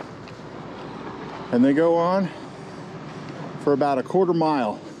 And they go on for about a quarter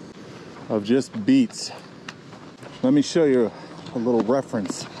mile of just beets. Let me show you a little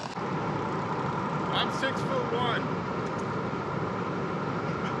reference. I'm 6'1".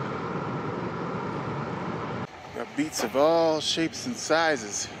 Got beets of all shapes and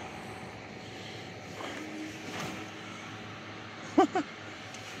sizes.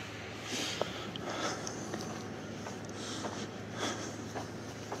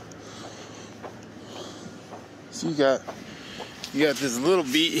 So you got this little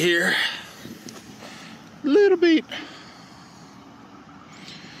beet here. Little beet.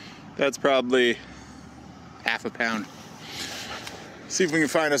 That's probably half a pound. See if we can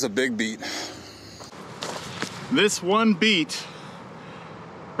find us a big beet. This one beet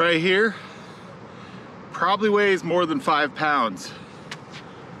right here probably weighs more than 5 pounds.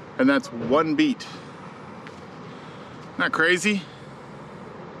 And that's one beet. Not crazy?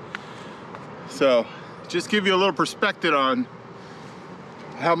 So, just give you a little perspective on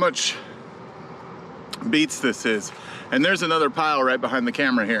how much beets this is. And there's another pile right behind the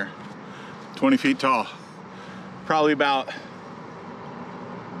camera here, 20 feet tall. Probably about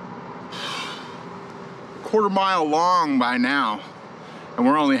quarter mile long by now, and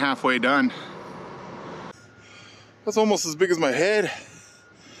we're only halfway done. That's almost as big as my head,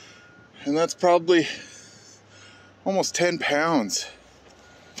 and that's probably almost 10 pounds.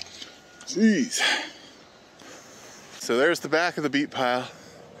 Jeez. So there's the back of the beet pile,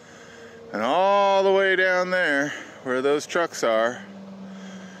 and all the way down there where those trucks are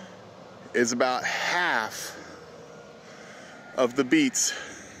is about half of the beets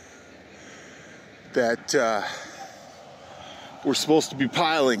that we're supposed to be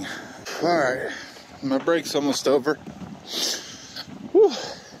piling. All right, my break's almost over. Whew,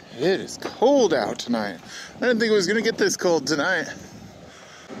 it is cold out tonight. I didn't think it was gonna get this cold tonight.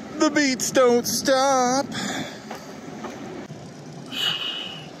 The beets don't stop.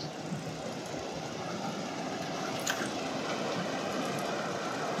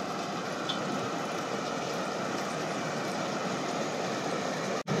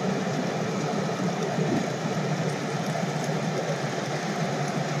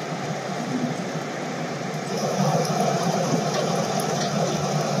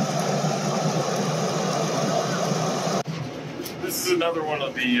 another one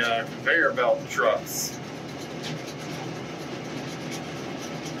of the conveyor belt trucks.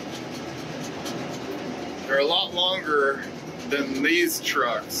 They're a lot longer than these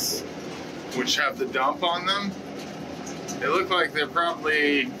trucks, which have the dump on them. They look like they're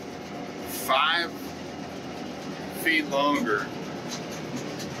probably 5 feet longer.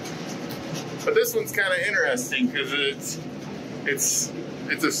 But this one's kind of interesting because it's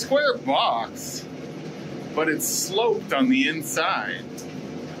a square box, but it's sloped on the inside.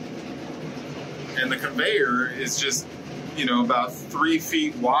 And the conveyor is just, you know, about 3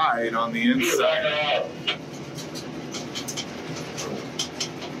 feet wide on the inside.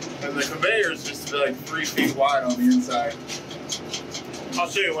 And the conveyor is just like 3 feet wide on the inside. I'll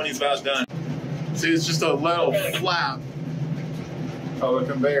show you when he's about done. See, it's just a little flap of a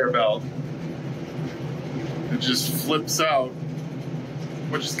conveyor belt. It just flips out,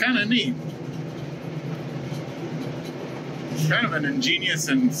 which is kind of neat. It's kind of an ingenious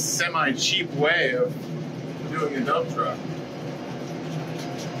and semi-cheap way of doing a dump truck.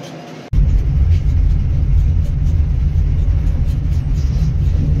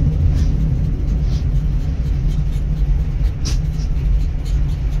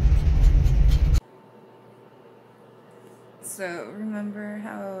 So remember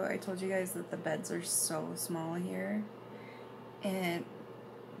how I told you guys that the beds are so small here?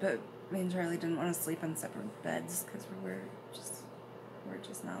 But me and Charlie didn't want to sleep on separate beds because we're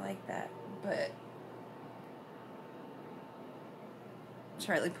just not like that. But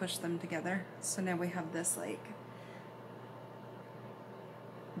Charlie pushed them together, so now we have this like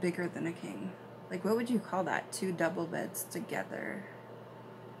bigger than a king. Like, what would you call that? 2 double beds together.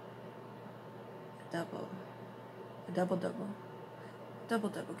 Double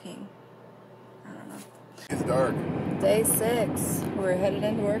king. I don't know. It's dark. Day 6. We're headed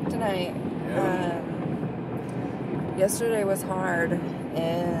into work tonight. Yeah. Yesterday was hard,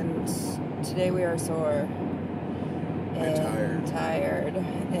 and today we are sore and tired,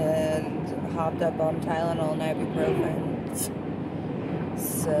 and hopped up on Tylenol and ibuprofen.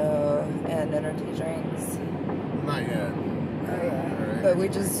 So, and energy drinks. Not yet. Oh yeah. Right. But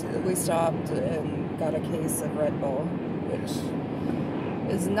we stopped and got a case of Red Bull, which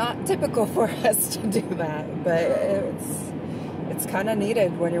is not typical for us to do that, but it's kind of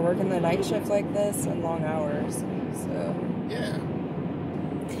needed when you're working the night shift like this and long hours.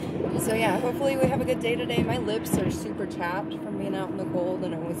 So yeah, hopefully we have a good day today. My lips are super chapped from being out in the cold,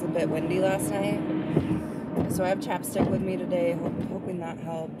 and it was a bit windy last night. So I have chapstick with me today, hoping that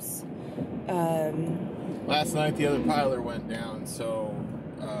helps. Last night the other piler went down, so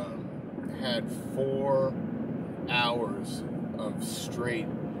had 4 hours of straight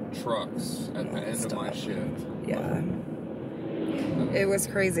trucks at the end of my shift. Yeah. It was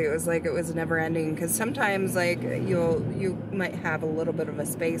crazy. It was like it was never ending, because sometimes like you might have a little bit of a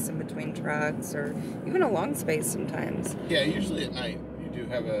space in between trucks, or even a long space sometimes. Yeah, usually at night you do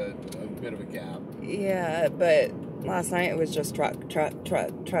have a bit of a gap. Yeah, but last night it was just truck.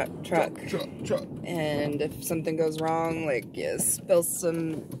 And if something goes wrong, like you spill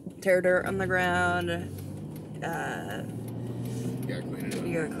some tear dirt on the ground, you gotta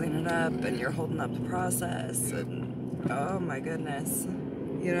clean it up, and you're holding up the process, and oh my goodness,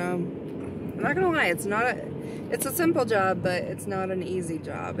 you know, I'm not gonna lie, it's a simple job, but it's not an easy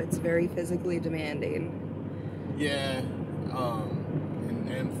job. It's very physically demanding. Yeah,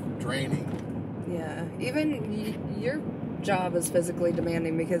 and draining. Yeah, even your job is physically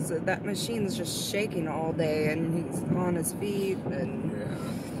demanding, because that machine's just shaking all day, and he's on his feet, and yeah,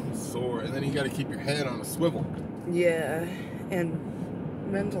 sore, and then you got to keep your head on a swivel. Yeah, and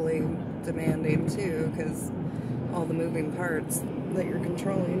mentally demanding too, because all the moving parts that you're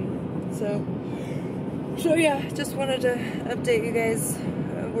controlling. So yeah, just wanted to update you guys.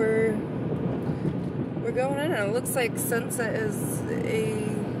 We're going in, and it looks like sunset is a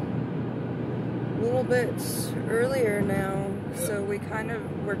little bit earlier now. Yeah. So we're kind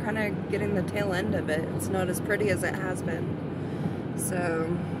of getting the tail end of it. It's not as pretty as it has been. So,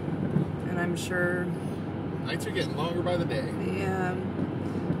 and I'm sure nights are getting longer by the day. Yeah,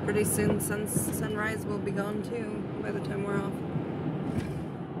 pretty soon sunrise will be gone too by the time we're off.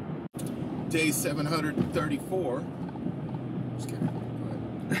 Day 734. Just kidding.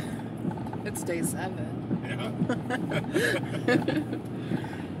 Go ahead. It's day 7. Yeah.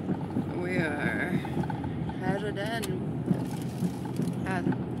 We are headed in at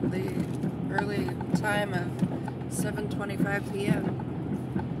the early time of 7:25 p.m.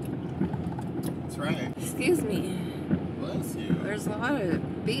 That's right. Excuse me. Bless you. There's a lot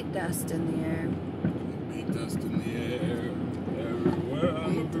of beet dust in the air. Beet dust in the air. Everywhere I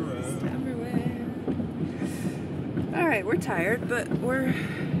look around. Everywhere. Alright, we're tired, but we're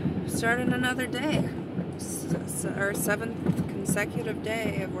starting another day. It's our 7th consecutive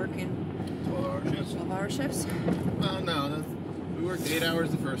day of working 12-hour shifts. 12-hour shifts. No, we worked 8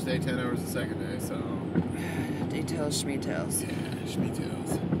 hours the first day, 10 hours the second day, so... Details, schmetails. Yeah,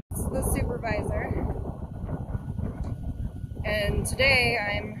 schmetails. It's the supervisor. And today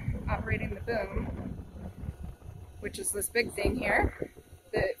I'm operating the boom, which is this big thing here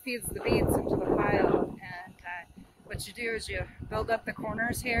that feeds the beets into the pile. And what you do is you build up the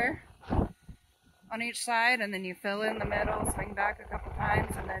corners here on each side, and then you fill in the middle, swing back a couple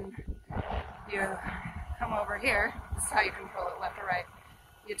times, and then you come over here. This is how you control it, left or right.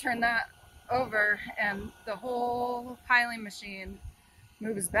 You turn that over, and the whole piling machine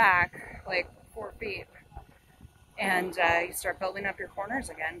moves back like 4 feet, and you start building up your corners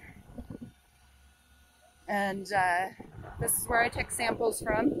again. And this is where I take samples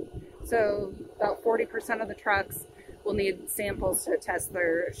from. So about 40% of the trucks will need samples to test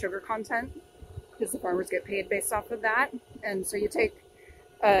their sugar content, because the farmers get paid based off of that. And so you take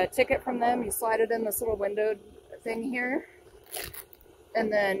a ticket from them, you slide it in this little windowed thing here,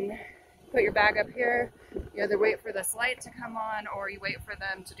 and then put your bag up here. You either wait for this light to come on, or you wait for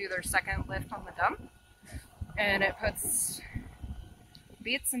them to do their second lift on the dump. And it puts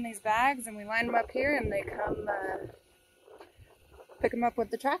beets in these bags, and we line them up here, and they come pick them up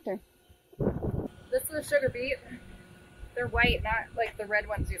with the tractor. This is a sugar beet. They're white, not like the red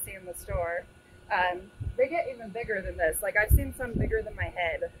ones you see in the store. They get even bigger than this. Like, I've seen some bigger than my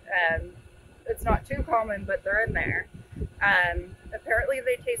head. It's not too common, but they're in there. Apparently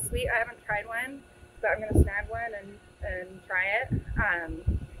they taste sweet. I haven't tried one, but I'm gonna snag one and try it.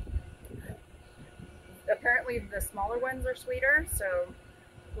 Apparently the smaller ones are sweeter, so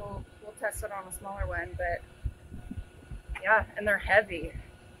we'll test it on a smaller one. But yeah, and they're heavy.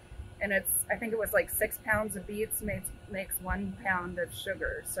 And I think it was like 6 pounds of beets makes 1 pound of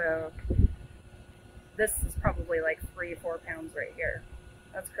sugar. So this is probably like 3-4 pounds right here.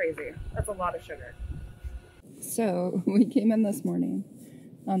 That's crazy. That's a lot of sugar. So we came in this morning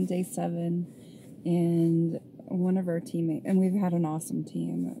on day 7, and one of our teammates, and we've had an awesome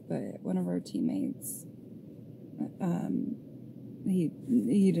team, but one of our teammates,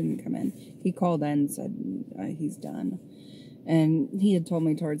 he didn't come in. He called in and said he's done. And he had told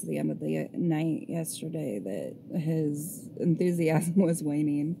me towards the end of the night yesterday that his enthusiasm was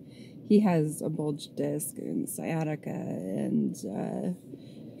waning. He has a bulged disc and sciatica, and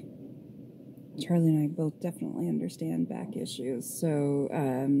Charlie and I both definitely understand back issues. So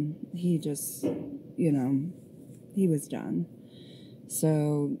he just, he was done.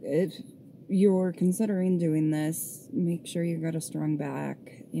 So if you're considering doing this, make sure you've got a strong back,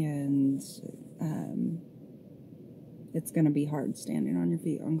 and it's going to be hard standing on your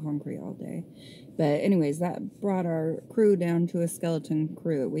feet on concrete all day. But anyways, that brought our crew down to a skeleton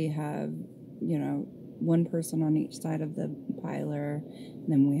crew. We have, one person on each side of the piler, and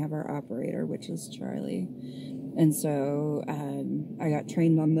then we have our operator, which is Charlie. And so I got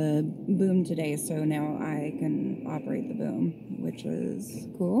trained on the boom today, so now I can operate the boom, which is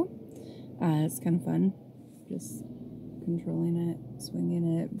cool. It's kind of fun, just controlling it,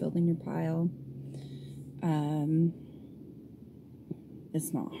 swinging it, building your pile.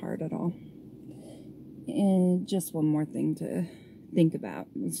 It's not hard at all. And just one more thing to think about.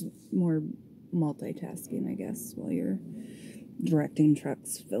 It's more multitasking, I guess, while you're directing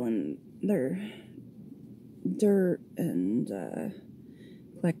trucks, filling their dirt, and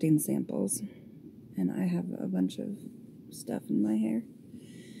collecting samples. And I have a bunch of stuff in my hair.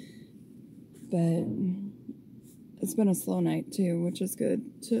 But it's been a slow night too, which is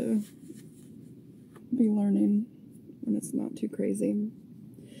good to be learning when it's not too crazy.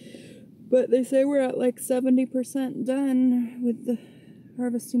 But they say we're at like 70% done with the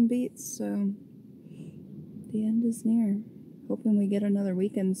harvesting beets, so the end is near. Hoping we get another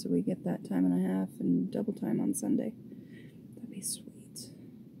weekend so we get that time and a half and double time on Sunday. That'd be sweet.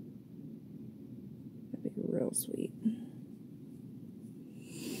 That'd be real sweet.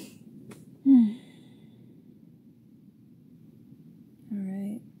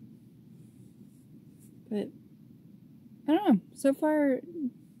 Alright. But I don't know. So far,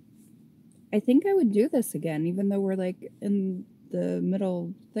 I think I would do this again, even though we're like in the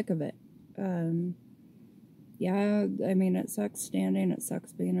middle thick of it. Yeah, I mean, it sucks standing, it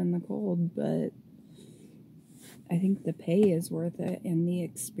sucks being in the cold, but I think the pay is worth it, and the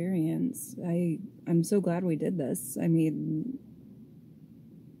experience. I'm so glad we did this. I mean,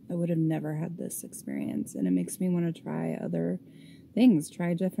 I would have never had this experience, and it makes me want to try other things,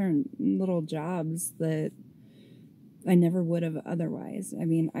 try different little jobs that I never would have otherwise. I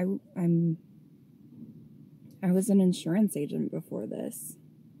mean, I was an insurance agent before this,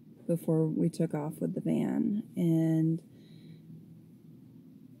 before we took off with the van. And,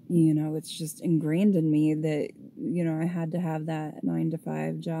 you know, it's just ingrained in me that, you know, I had to have that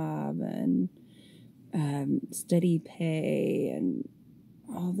 9-to-5 job and steady pay and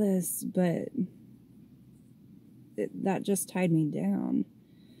all this, but that just tied me down.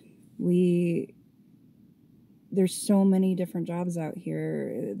 There's so many different jobs out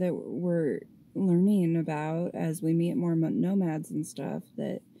here that we're learning about as we meet more nomads and stuff,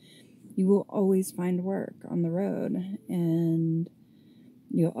 that you will always find work on the road and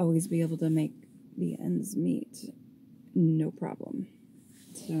you'll always be able to make the ends meet, no problem.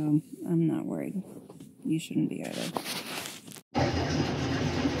 So I'm not worried. You shouldn't be either.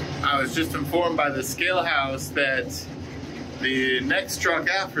 I was just informed by the scale house that the next truck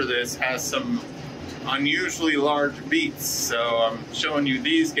after this has some unusually large beets. So I'm showing you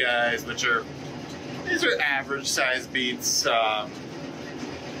these guys, these are average sized beets that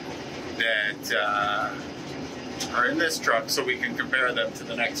are in this truck, so we can compare them to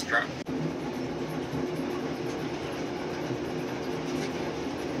the next truck.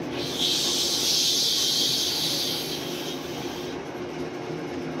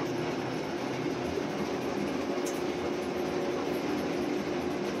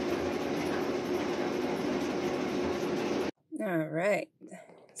 All right,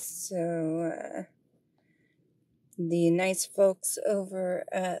 so the nice folks over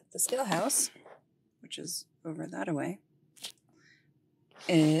at the scale house, which is over that away,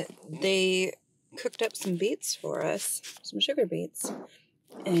 they cooked up some beets for us, some sugar beets,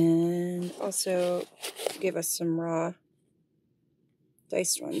 and also gave us some raw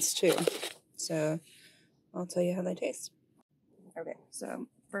diced ones too. So I'll tell you how they taste. Okay, so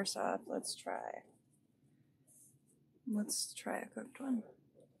first off, let's try a cooked one.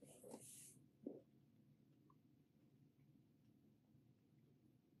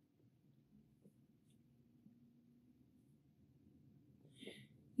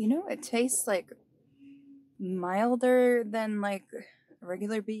 You know, it tastes like milder than like a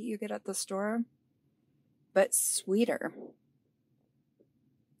regular beet you get at the store, but sweeter.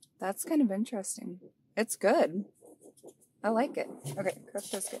 That's kind of interesting. It's good. I like it. Okay,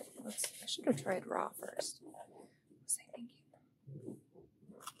 cooked is good. I should have tried raw first. Say thank you.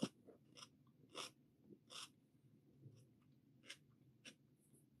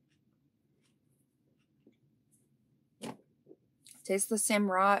 Tastes the same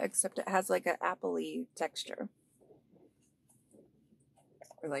raw, except it has like an apple-y texture.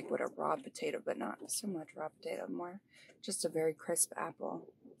 Or like what a raw potato, but not so much raw potato, more just a very crisp apple.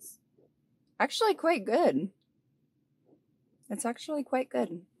 It's actually quite good. It's actually quite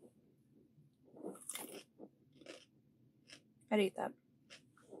good. I'd eat that.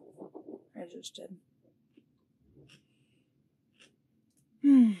 I just did.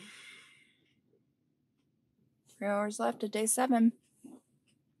 3 hours left of day 7.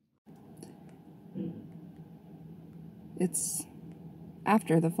 It's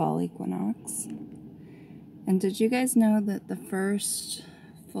after the fall equinox. And did you guys know that the first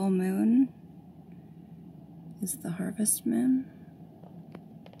full moon is the harvest moon?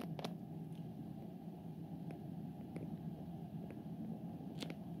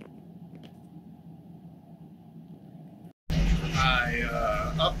 I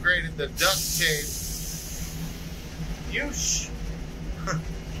upgraded the duct tape.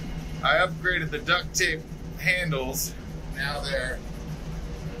 I upgraded the duct tape handles. Now they're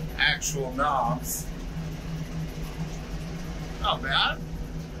actual knobs. Not bad.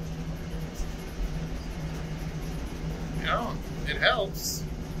 You know, it helps.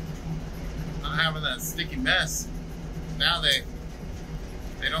 Not having that sticky mess. Now they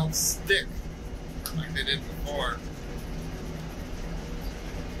don't stick like they did before.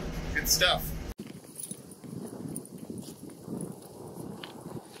 Good stuff.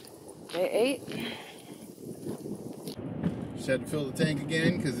 Day 8. Just had to fill the tank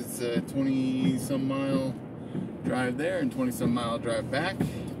again because it's a 20-some mile drive there and 20-some mile drive back,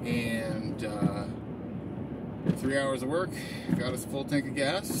 and 3 hours of work got us a full tank of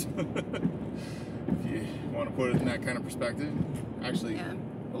gas. If you want to put it in that kind of perspective. Actually, yeah,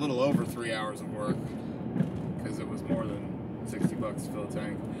 a little over 3 hours of work because it was more than $60 to fill a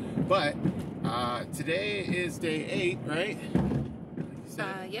tank. But today is day 8, right?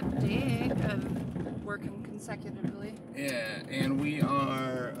 Yep, day 8 of working consecutively. Yeah, and we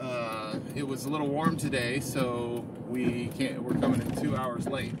are, it was a little warm today, so we're coming in 2 hours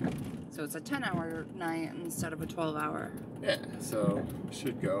late. So it's a 10-hour night instead of a 12-hour. Yeah, so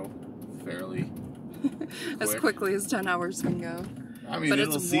should go fairly as quickly as 10 hours can go. I mean, but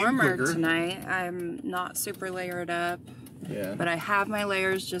it'll it's seed warmer quicker. tonight. I'm not super layered up. Yeah. But I have my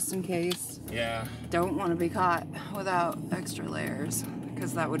layers just in case. Yeah. Don't want to be caught without extra layers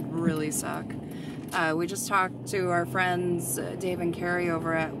because that would really suck. We just talked to our friends Dave and Carrie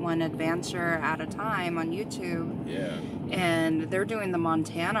over at One Adventure at a Time on YouTube. Yeah. And they're doing the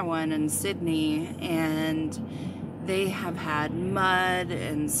Montana one in Sydney, and they have had mud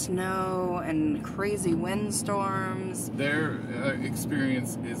and snow and crazy windstorms. Their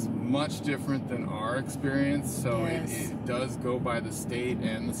experience is much different than our experience, so Yes. it does go by the state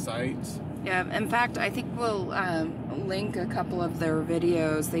and the site. Yeah, in fact, I think we'll link a couple of their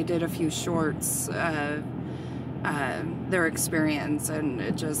videos. They did a few shorts of their experience, and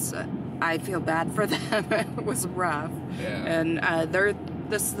it just, I feel bad for them. It was rough. Yeah. And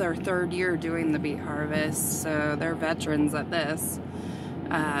this is their third year doing the beet harvest, so they're veterans at this.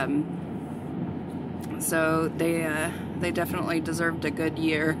 So they definitely deserved a good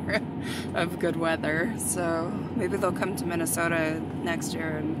year of good weather. So maybe they'll come to Minnesota next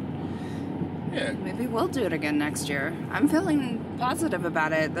year, and Yeah. maybe we'll do it again next year. I'm feeling positive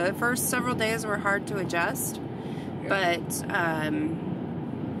about it. The first several days were hard to adjust, but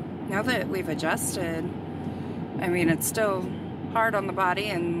now that we've adjusted, I mean, it's still hard on the body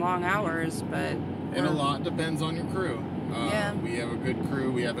and long hours, but... And a lot depends on your crew. Yeah. We have a good crew.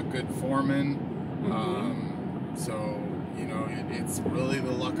 We have a good foreman. Mm-hmm. So, you know, it's really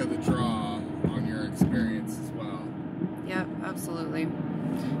the luck of the draw on your experience as well. Yep, absolutely.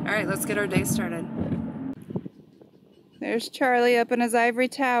 All right, let's get our day started. There's Charlie up in his ivory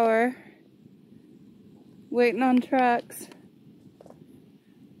tower, waiting on trucks.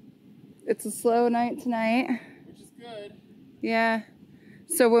 It's a slow night tonight. Which is good. Yeah.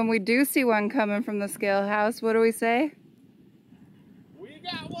 So when we do see one coming from the scale house, what do we say? We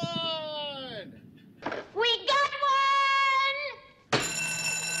got one! We got one!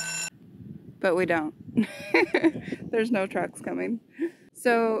 But we don't. There's no trucks coming.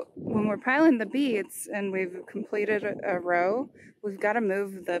 So when we're piling the beets and we've completed a row, we've got to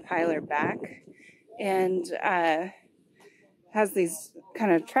move the piler back, and has these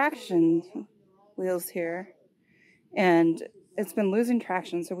kind of traction wheels here, and it's been losing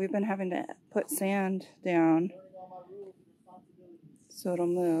traction, so we've been having to put sand down so it'll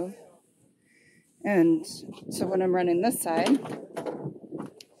move. And so when I'm running this side,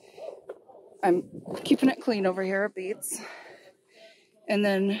 I'm keeping it clean over here at Beets. And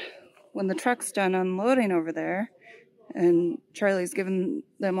then when the truck's done unloading over there and Charlie's given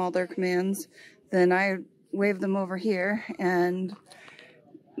them all their commands, then I wave them over here and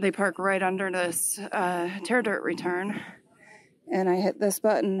they park right under this tear dirt return. And I hit this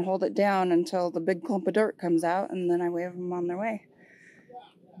button, hold it down until the big clump of dirt comes out, and then I wave them on their way.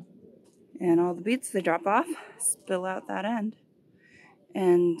 And all the beets they drop off spill out that end.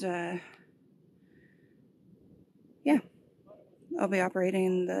 And yeah, I'll be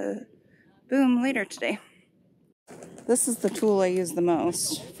operating the boom later today. This is the tool I use the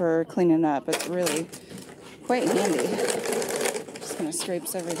most for cleaning up. It's really quite handy. Just kind of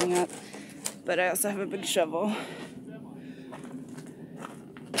scrapes everything up. But I also have a big shovel.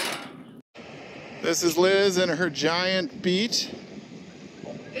 This is Liz and her giant beet.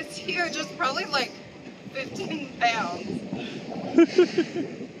 It's huge. It's probably like 15 pounds.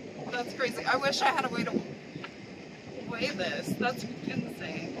 That's crazy. I wish I had a way to weigh this. That's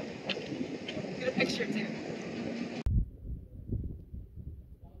insane. Get a picture too.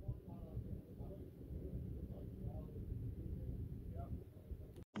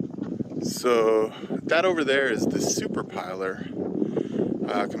 So that over there is the super piler.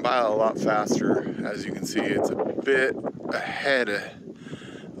 Can pile a lot faster. As you can see, it's a bit ahead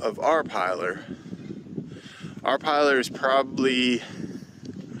of our piler. Our piler is probably,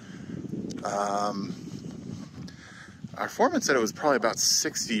 our foreman said it was probably about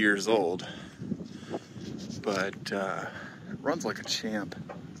 60 years old, but it runs like a champ.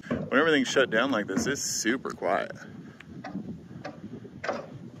 When everything's shut down like this, it's super quiet.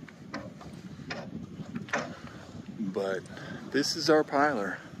 But this is our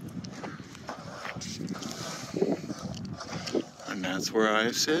piler. And that's where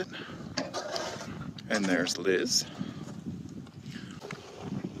I sit. And there's Liz.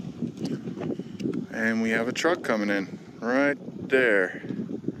 And we have a truck coming in right there.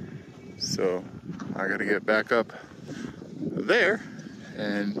 So I gotta get back up there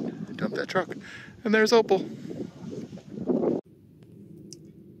and dump that truck. And there's Opal.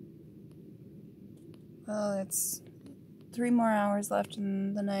 Well, it's 3 more hours left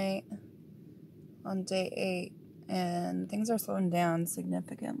in the night on day 8, and things are slowing down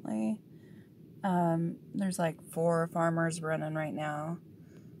significantly. There's like 4 farmers running right now.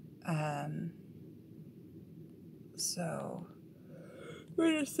 So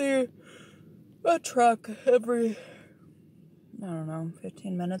we're gonna see a truck every, I don't know,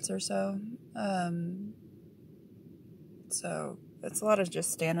 15 minutes or so. So it's a lot of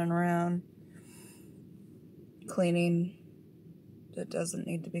just standing around, cleaning that doesn't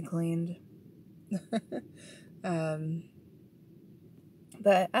need to be cleaned.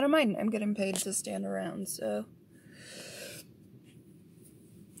 But I don't mind. I'm getting paid to stand around, so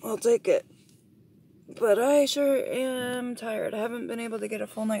I'll take it. But I sure am tired. I haven't been able to get a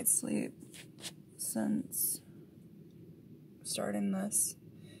full night's sleep since starting this.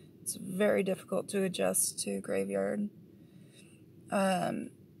 It's very difficult to adjust to graveyard.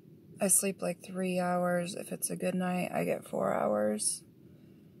 I sleep like 3 hours. If it's a good night, I get 4 hours.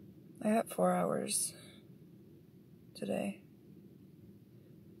 I got 4 hours today.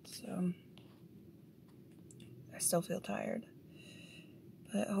 So I still feel tired.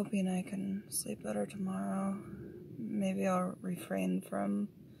 But hoping I can sleep better tomorrow. Maybe I'll refrain from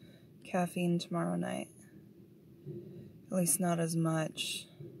caffeine tomorrow night. At least not as much.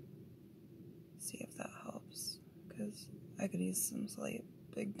 See if that helps. Because I could use some sleep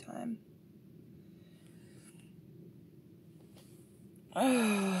big time.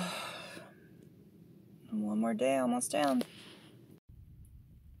 One more day, almost down.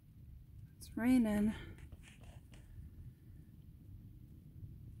 It's raining.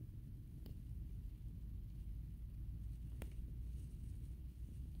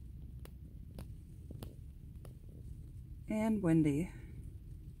 And windy.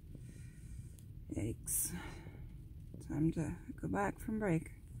 Yikes. Time to go back from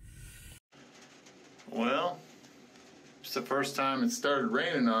break. Well, it's the first time it started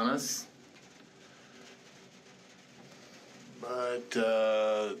raining on us. But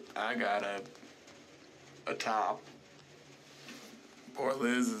I got a top. Poor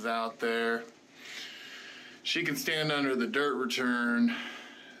Liz is out there. She can stand under the dirt return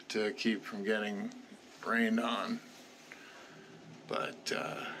to keep from getting rained on. But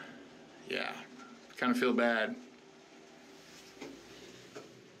yeah, kind of feel bad.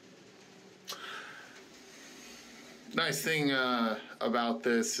 Nice thing about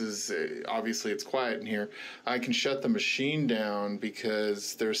this is obviously it's quiet in here. I can shut the machine down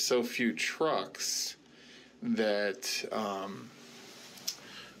because there's so few trucks that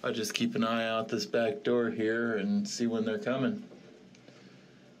I just keep an eye out this back door here and see when they're coming.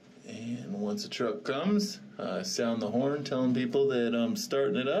 And once a truck comes, I sound the horn telling people that I'm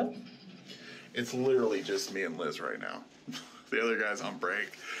starting it up. It's literally just me and Liz right now. The other guy's on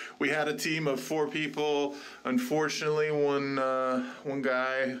break. We had a team of 4 people. Unfortunately, one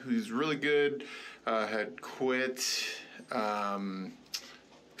guy who's really good had quit a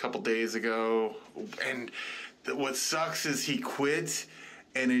couple days ago. And what sucks is he quit,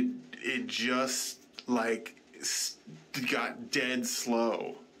 and it just like got dead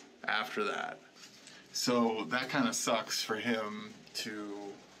slow after that. So that kind of sucks for him to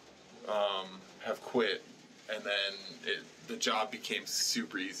have quit, and then the job became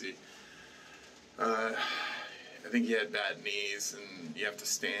super easy. I think he had bad knees, and you have to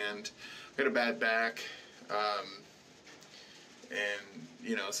stand. I got a bad back, and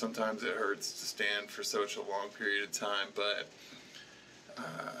you know, sometimes it hurts to stand for such a long period of time, but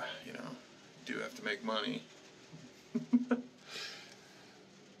you know, you do have to make money.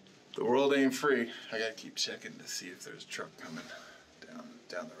 The world ain't free. I gotta keep checking to see if there's a truck coming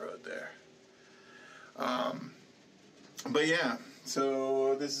down the road there. But yeah,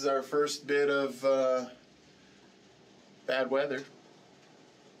 so this is our first bit of bad weather.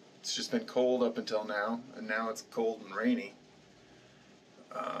 It's just been cold up until now, and now it's cold and rainy.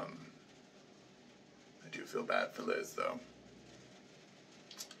 I do feel bad for Liz, though.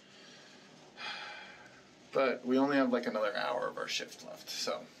 But we only have like another hour of our shift left,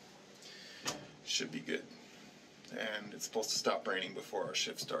 so should be good. And it's supposed to stop raining before our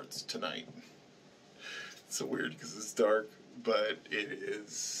shift starts tonight. It's so weird because it's dark, but it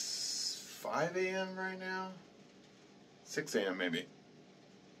is 5 a.m. right now? 6 a.m. maybe.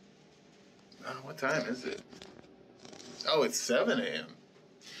 What time is it? Oh, it's 7 a.m.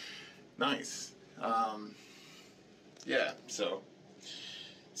 Nice. Yeah, so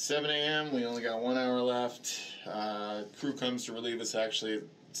 7 a.m. We only got 1 hour left. Crew comes to relieve us actually at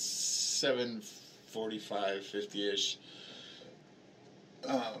 7:45, 50-ish.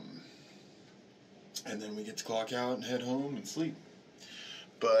 And then we get to clock out and head home and sleep.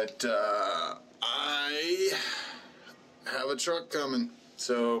 But I have a truck coming,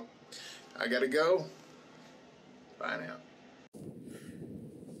 so I gotta go. Bye now.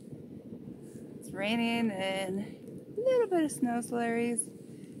 raining and a little bit of snow flurries.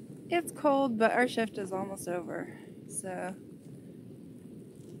 It's cold, but our shift is almost over, so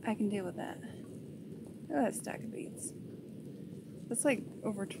I can deal with that. Look at that stack of beets. It's like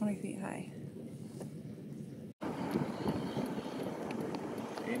over 20 feet high.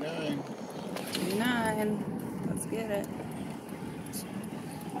 A9. A9. Let's get it.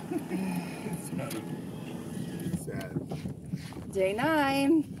 It's not sad. Day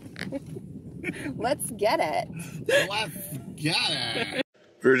 9. Let's get it. Let's get it.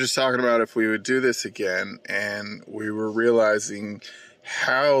 We were just talking about if we would do this again, and we were realizing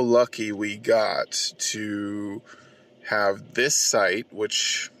how lucky we got to have this site,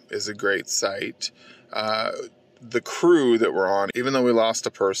 which is a great site. The crew that we're on, even though we lost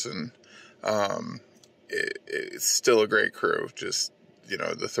a person, it's still a great crew. Just, you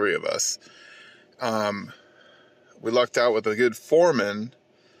know, the three of us. We lucked out with a good foreman,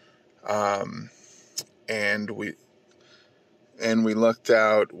 and we lucked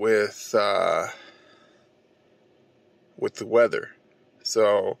out with the weather.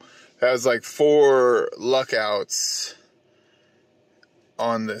 So that was like 4 luck outs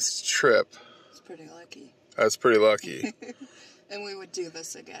on this trip. It's pretty lucky. I was pretty lucky. And we would do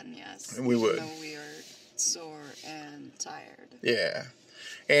this again, yes. We would. Even though we are sore and tired. Yeah.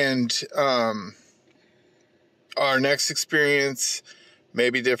 And our next experience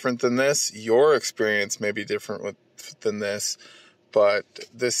may be different than this. Your experience may be different than this. But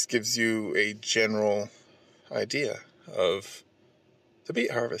this gives you a general idea of the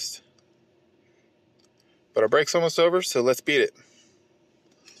beet harvest. But our break's almost over, so let's beat it.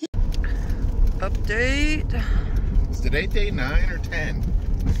 Update. Is today day 9 or 10?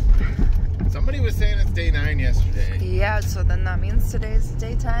 Somebody was saying it's day 9 yesterday. Yeah, so then that means today's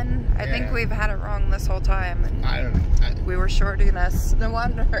day 10. I think we've had it wrong this whole time. And I don't know. we were shorting us. No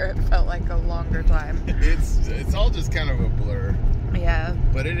wonder it felt like a longer time. It's all just kind of a blur. Yeah.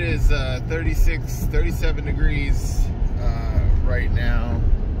 But it is 36, 37 degrees right now.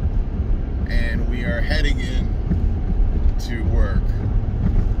 And we are heading in to work.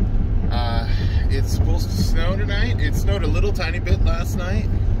 It's supposed to snow tonight. It snowed a little tiny bit last night.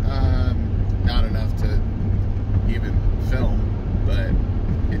 Not enough to even film, but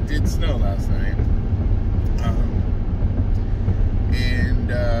it did snow last night. And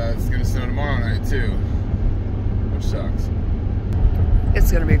it's gonna snow tomorrow night too, which sucks.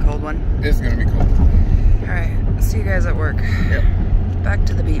 It's gonna be a cold one. It's gonna be cold. Alright, see you guys at work. Yep. Back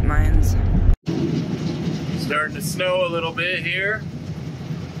to the beet mines. Starting to snow a little bit here.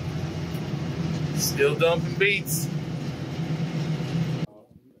 Still dumping beets.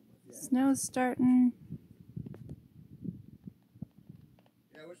 Snow's starting.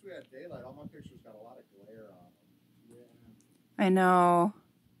 Yeah, I wish we had daylight. All my pictures got a lot of glare on them. I know.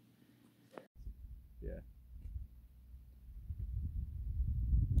 Yeah.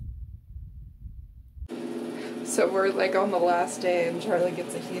 So we're like on the last day and Charlie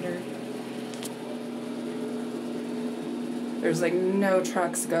gets a heater. There's like no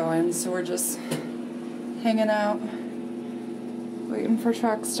trucks going, so we're just hanging out, waiting for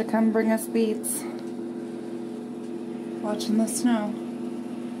trucks to come bring us beets, watching the snow.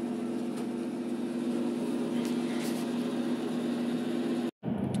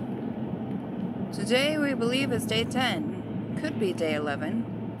 Today we believe is day 10. Could be day 11.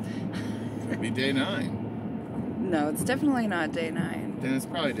 Could be day 9. No, it's definitely not day 9. Then it's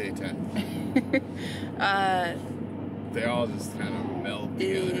probably day 10. They all just kind of meld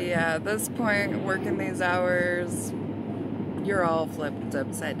together. Yeah, at this point, working these hours, you're all flipped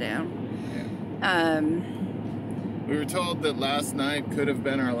upside down. Yeah. We were told that last night could have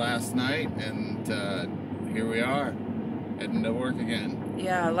been our last night, and here we are, heading to work again.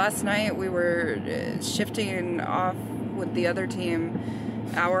 Yeah, last night we were shifting off with the other team,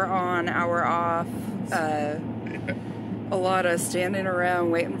 hour on, hour off. A lot of standing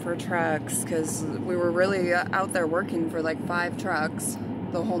around waiting for trucks because we were really out there working for like 5 trucks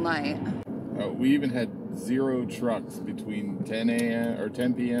the whole night. We even had 0 trucks between 10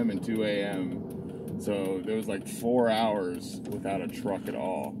 p.m. and 2 a.m. So there was like 4 hours without a truck at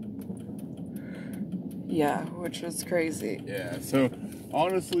all. Yeah, which was crazy. Yeah, so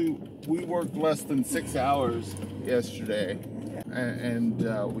honestly, we worked less than 6 hours yesterday, and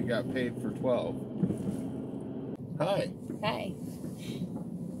we got paid for 12. Hi. Hi.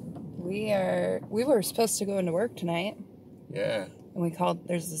 We were supposed to go into work tonight. Yeah. And we called,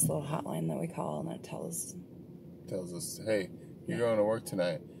 there's this little hotline that we call and it tells us, hey, you're going to work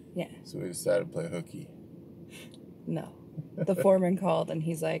tonight. Yeah. So we decided to play hooky. No. The foreman called and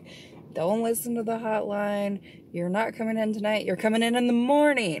he's like, Don't listen to the hotline. You're not coming in tonight. You're coming in the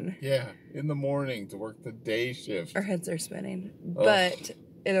morning. Yeah, in the morning to work the day shift. Our heads are spinning. Oh. But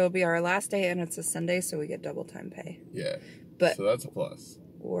it'll be our last day, and it's a Sunday, so we get double time pay. Yeah, but so that's a plus.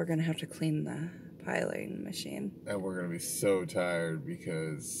 We're going to have to clean the piling machine. And we're going to be so tired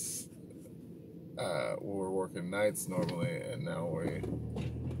because we're working nights normally, and now we're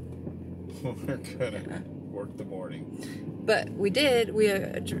going to work the morning. But we did. We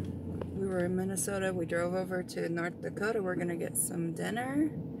were in Minnesota. We drove over to North Dakota. We're going to get some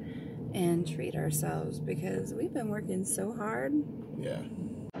dinner and treat ourselves because we've been working so hard. Yeah.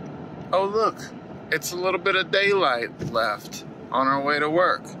 Oh, look. It's a little bit of daylight left on our way to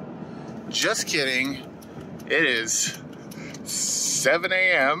work. Just kidding. It is 7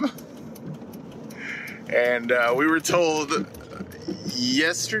 a.m. And we were told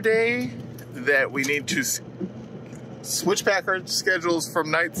yesterday that we need to switch back our schedules from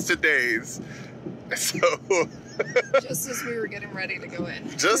nights to days. So just as we were getting ready to go in.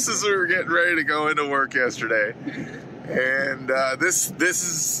 Just as we were getting ready to go into work yesterday. And this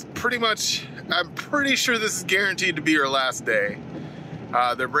is pretty much, I'm pretty sure this is guaranteed to be our last day.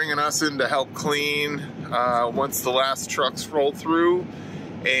 They're bringing us in to help clean once the last trucks roll through.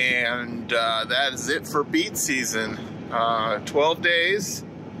 And that is it for beet season. 12 days.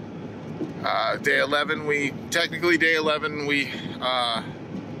 Day 11, day 11,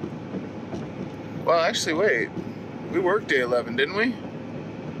 well, actually, wait. We worked day 11, didn't we?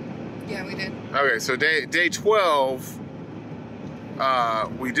 Yeah, we did. Okay, so day 12,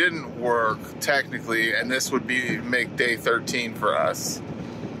 we didn't work, technically, and this would make day 13 for us.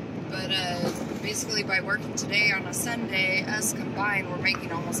 But basically, by working today on a Sunday, us combined, we're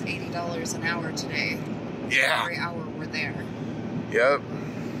making almost $80 an hour today. Yeah. Every hour we're there. Yep.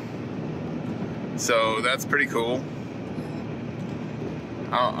 So that's pretty cool.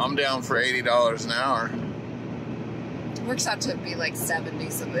 I'm down for $80 an hour. It works out to be like 70,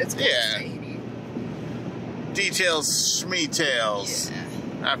 so it's close to 80. Details, schmeetails.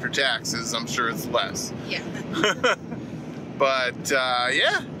 Yeah. After taxes, I'm sure it's less. Yeah. But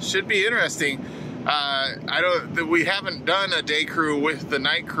yeah, should be interesting. We haven't done a day crew with the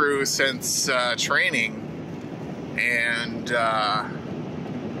night crew since training, and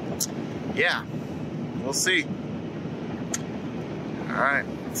yeah, we'll see. All right,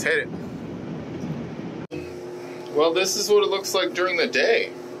 let's hit it. Well, this is what it looks like during the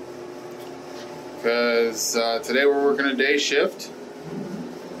day, because today we're working a day shift,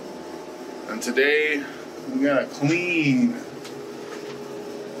 and today we gotta clean.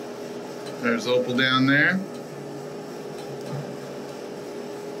 There's Opal down there.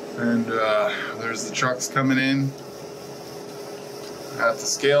 And there's the trucks coming in at the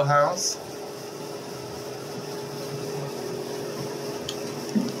scale house.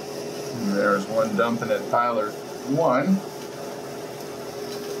 And there's one dumping at Piler 1.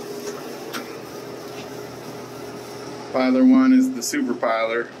 Piler 1 is the super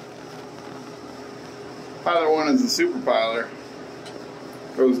piler. Piler 1 is the super piler.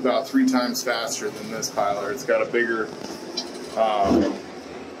 Goes about 3 times faster than this piler. It's got a bigger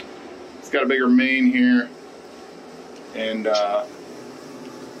main here, and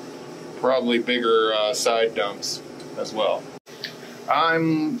probably bigger side dumps as well.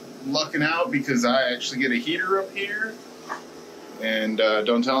 I'm lucking out because I actually get a heater up here, and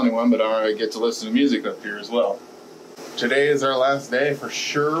don't tell anyone, but I get to listen to music up here as well. Today is our last day for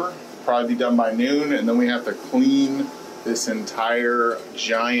sure. Probably be done by noon, and then we have to clean this entire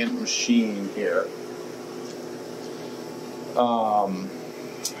giant machine here.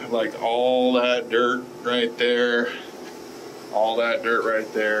 Like all that dirt right there, all that dirt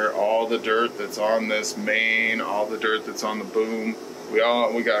right there, all the dirt that's on this main, all the dirt that's on the boom. We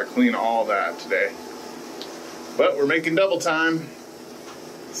gotta clean all that today. But we're making double time.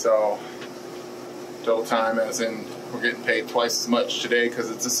 So double time as in we're getting paid twice as much today because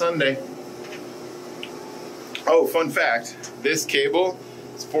it's a Sunday. Oh, fun fact, this cable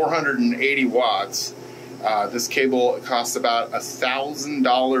is 480 watts. This cable costs about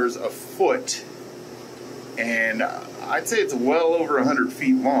 $1,000 a foot, and I'd say it's well over 100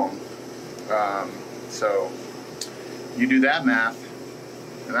 feet long. So you do that math,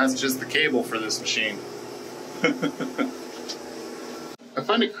 and that's just the cable for this machine. I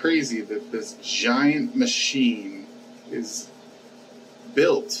find it crazy that this giant machine is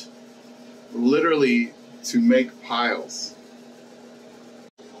built literally to make piles.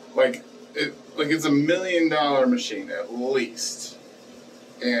 Like it's $1 million machine at least,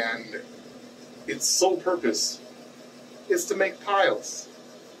 and its sole purpose is to make piles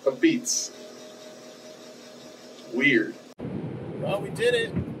of beets. Weird. Well, we did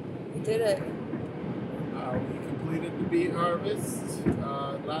it. did it. We completed the beet harvest.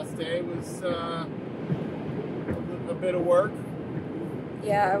 Last day was a bit of work.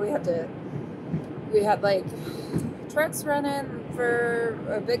 Yeah, we had like trucks running for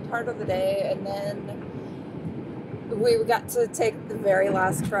a big part of the day, and then we got to take the very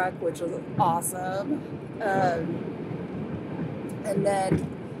last truck, which was awesome. And then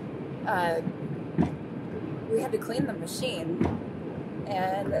we had to clean the machine,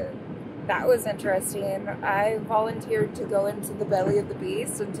 and that was interesting. I volunteered to go into the belly of the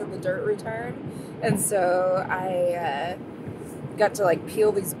beast until the dirt returned, and so I got to like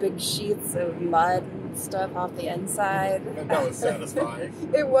peel these big sheets of mud and stuff off the inside. And that was satisfying.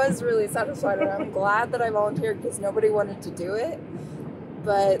 It was really satisfying, and I'm glad that I volunteered because nobody wanted to do it,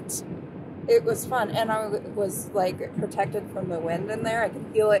 but it was fun, and I was like protected from the wind in there. I could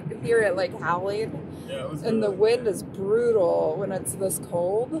hear it like howling. Yeah, it was and really the wind is brutal when it's this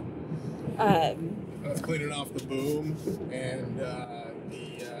cold. I was cleaning off the boom, and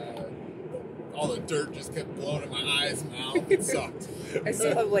all the dirt just kept blowing in my eyes and mouth. It sucked. I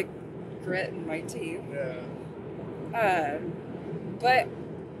still have like grit in my teeth. Yeah. But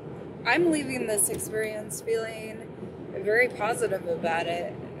I'm leaving this experience feeling very positive about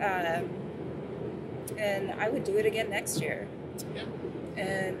it. And I would do it again next year. Yeah.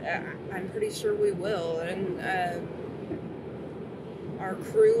 And I'm pretty sure we will. And our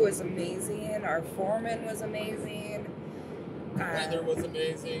crew was amazing. Our foreman was amazing. The weather was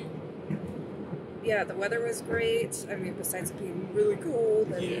amazing. Yeah, the weather was great. I mean, besides it being really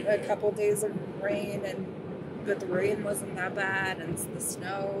cold and a couple days of rain, but the rain wasn't that bad, and the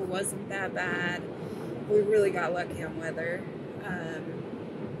snow wasn't that bad. We really got lucky on weather.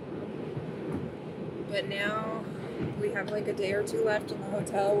 But now we have like a day or two left in the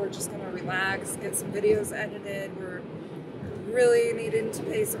hotel. We're just gonna relax, get some videos edited. We're really needing to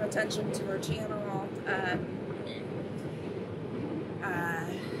pay some attention to our channel. Get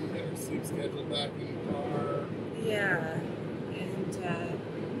our sleep schedule back in the car. Yeah, and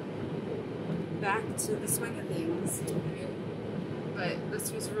back to the swing of things. But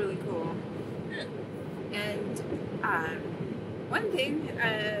this was really cool. Yeah. And one thing,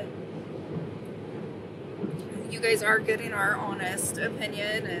 you guys are getting our honest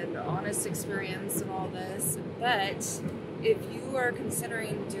opinion and honest experience and all this, but if you are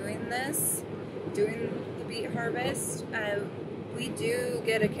considering doing the beet harvest, we do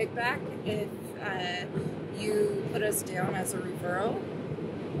get a kickback if you put us down as a referral.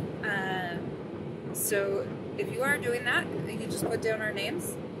 So if you are doing that, you can just put down our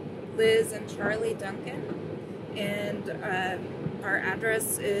names, Liz and Charlie Duncan, and our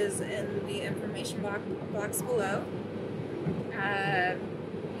address is in the information box below.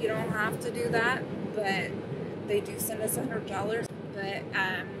 You don't have to do that, but they do send us $100.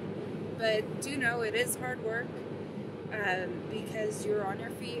 But do know it is hard work because you're on your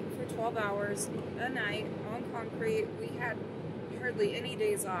feet for 12 hours a night on concrete. We had hardly any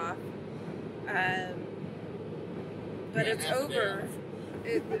days off. But it's over.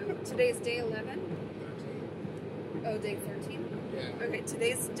 Today's day 11? 13. Oh, day 13? Yeah. Okay,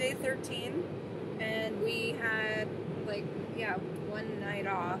 today's day 13, and we had, one night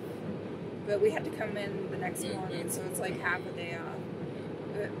off, but we had to come in the next morning, so it's like half a day off.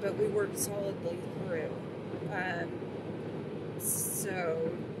 But we worked solidly through.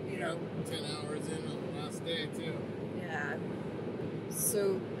 So, 10 hours in on the last day, too. Yeah.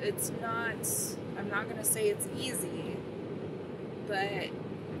 So it's not, I'm not going to say it's easy, but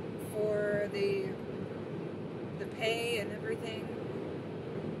for the pay and everything,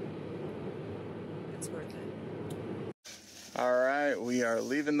 it's worth it. All right, we are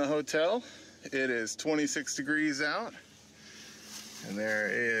leaving the hotel. It is 26 degrees out, and there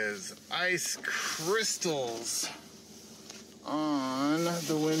is ice crystals on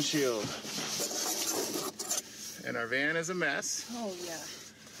the windshield. And our van is a mess. Oh, yeah.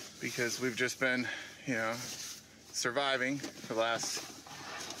 Because we've just been, surviving for the last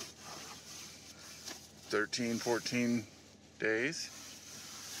 13, 14 days.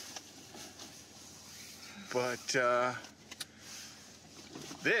 But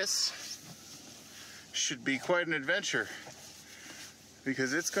this should be quite an adventure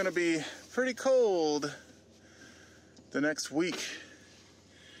because it's going to be pretty cold the next week.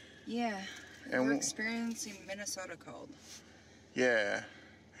 Yeah, and we're experiencing Minnesota cold. Yeah,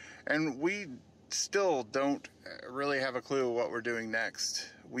 and we still don't really have a clue what we're doing next.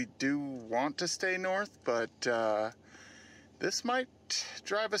 We do want to stay north, but this might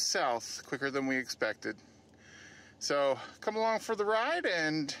drive us south quicker than we expected. So come along for the ride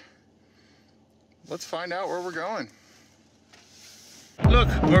and let's find out where we're going.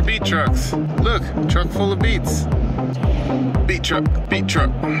 Look, more beet trucks. Look, truck full of beets. Beet truck, beet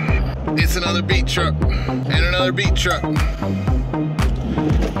truck. It's another beet truck. And another beet truck. And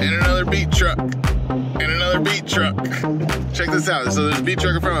another beet truck. And another beet truck. Check this out. So there's a beet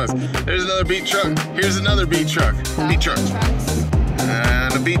truck in front of us. There's another beet truck. Here's another beet truck. Beet truck.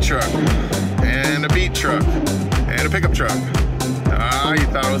 And a beet truck. And a beet truck. And a pickup truck. Ah, you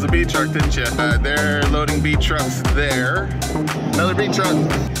thought it was a beet truck, didn't you? They're loading beet trucks there. Another beet truck.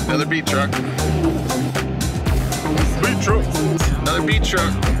 Another beet truck. Beet truck. Another beet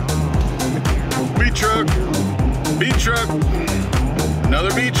truck. Beet truck. Beet truck.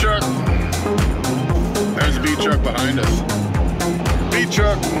 Another beet truck. There's a beet truck behind us. Beet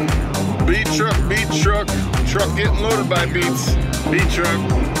truck. Beet truck. Beet truck. Truck getting loaded by beets. Beet truck.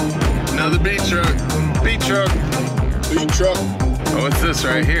 Another beet truck. Beet truck. Beet truck. Oh, what's this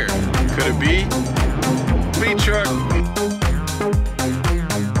right here? Could it be? Beet truck.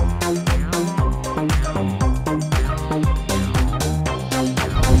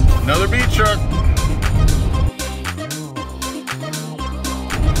 Another beet truck.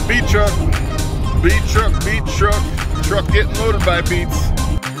 Beet truck. Beet truck. Beet truck. Truck getting loaded by beets.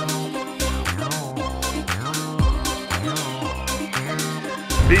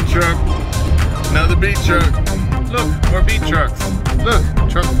 Beet truck. Another beet truck. Look, more beet trucks. Look,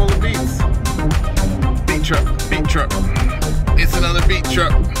 truck full of beets. Beet truck, beet truck. It's another beet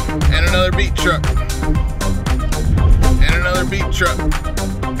truck. And another beet truck. And another beet truck.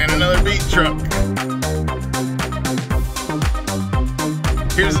 And another beet truck.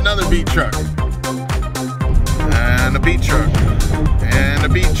 Here's another beet truck. And a beet truck. And a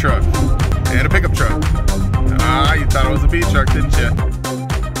beet truck. And a pickup truck. Ah, you thought it was a beet truck, didn't you?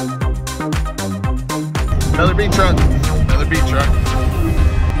 Another beet truck. Another beet truck.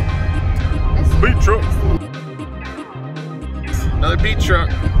 Beet truck. Another beet truck.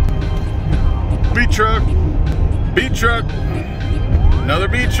 Beet truck. Beet truck. Another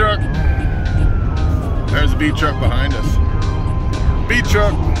beet truck. There's a beet truck behind us. Beet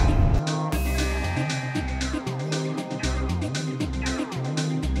truck.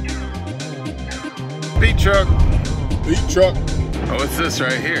 Beet truck. Beet truck. Oh, what's this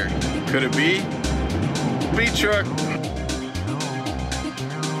right here? Could it be? Beet truck.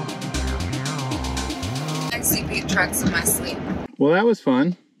 I see beet trucks in my sleep. Well, that was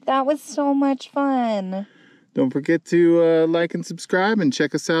fun. That was so much fun. Don't forget to like and subscribe and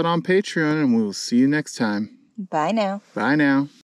check us out on Patreon, and we'll see you next time. Bye now. Bye now.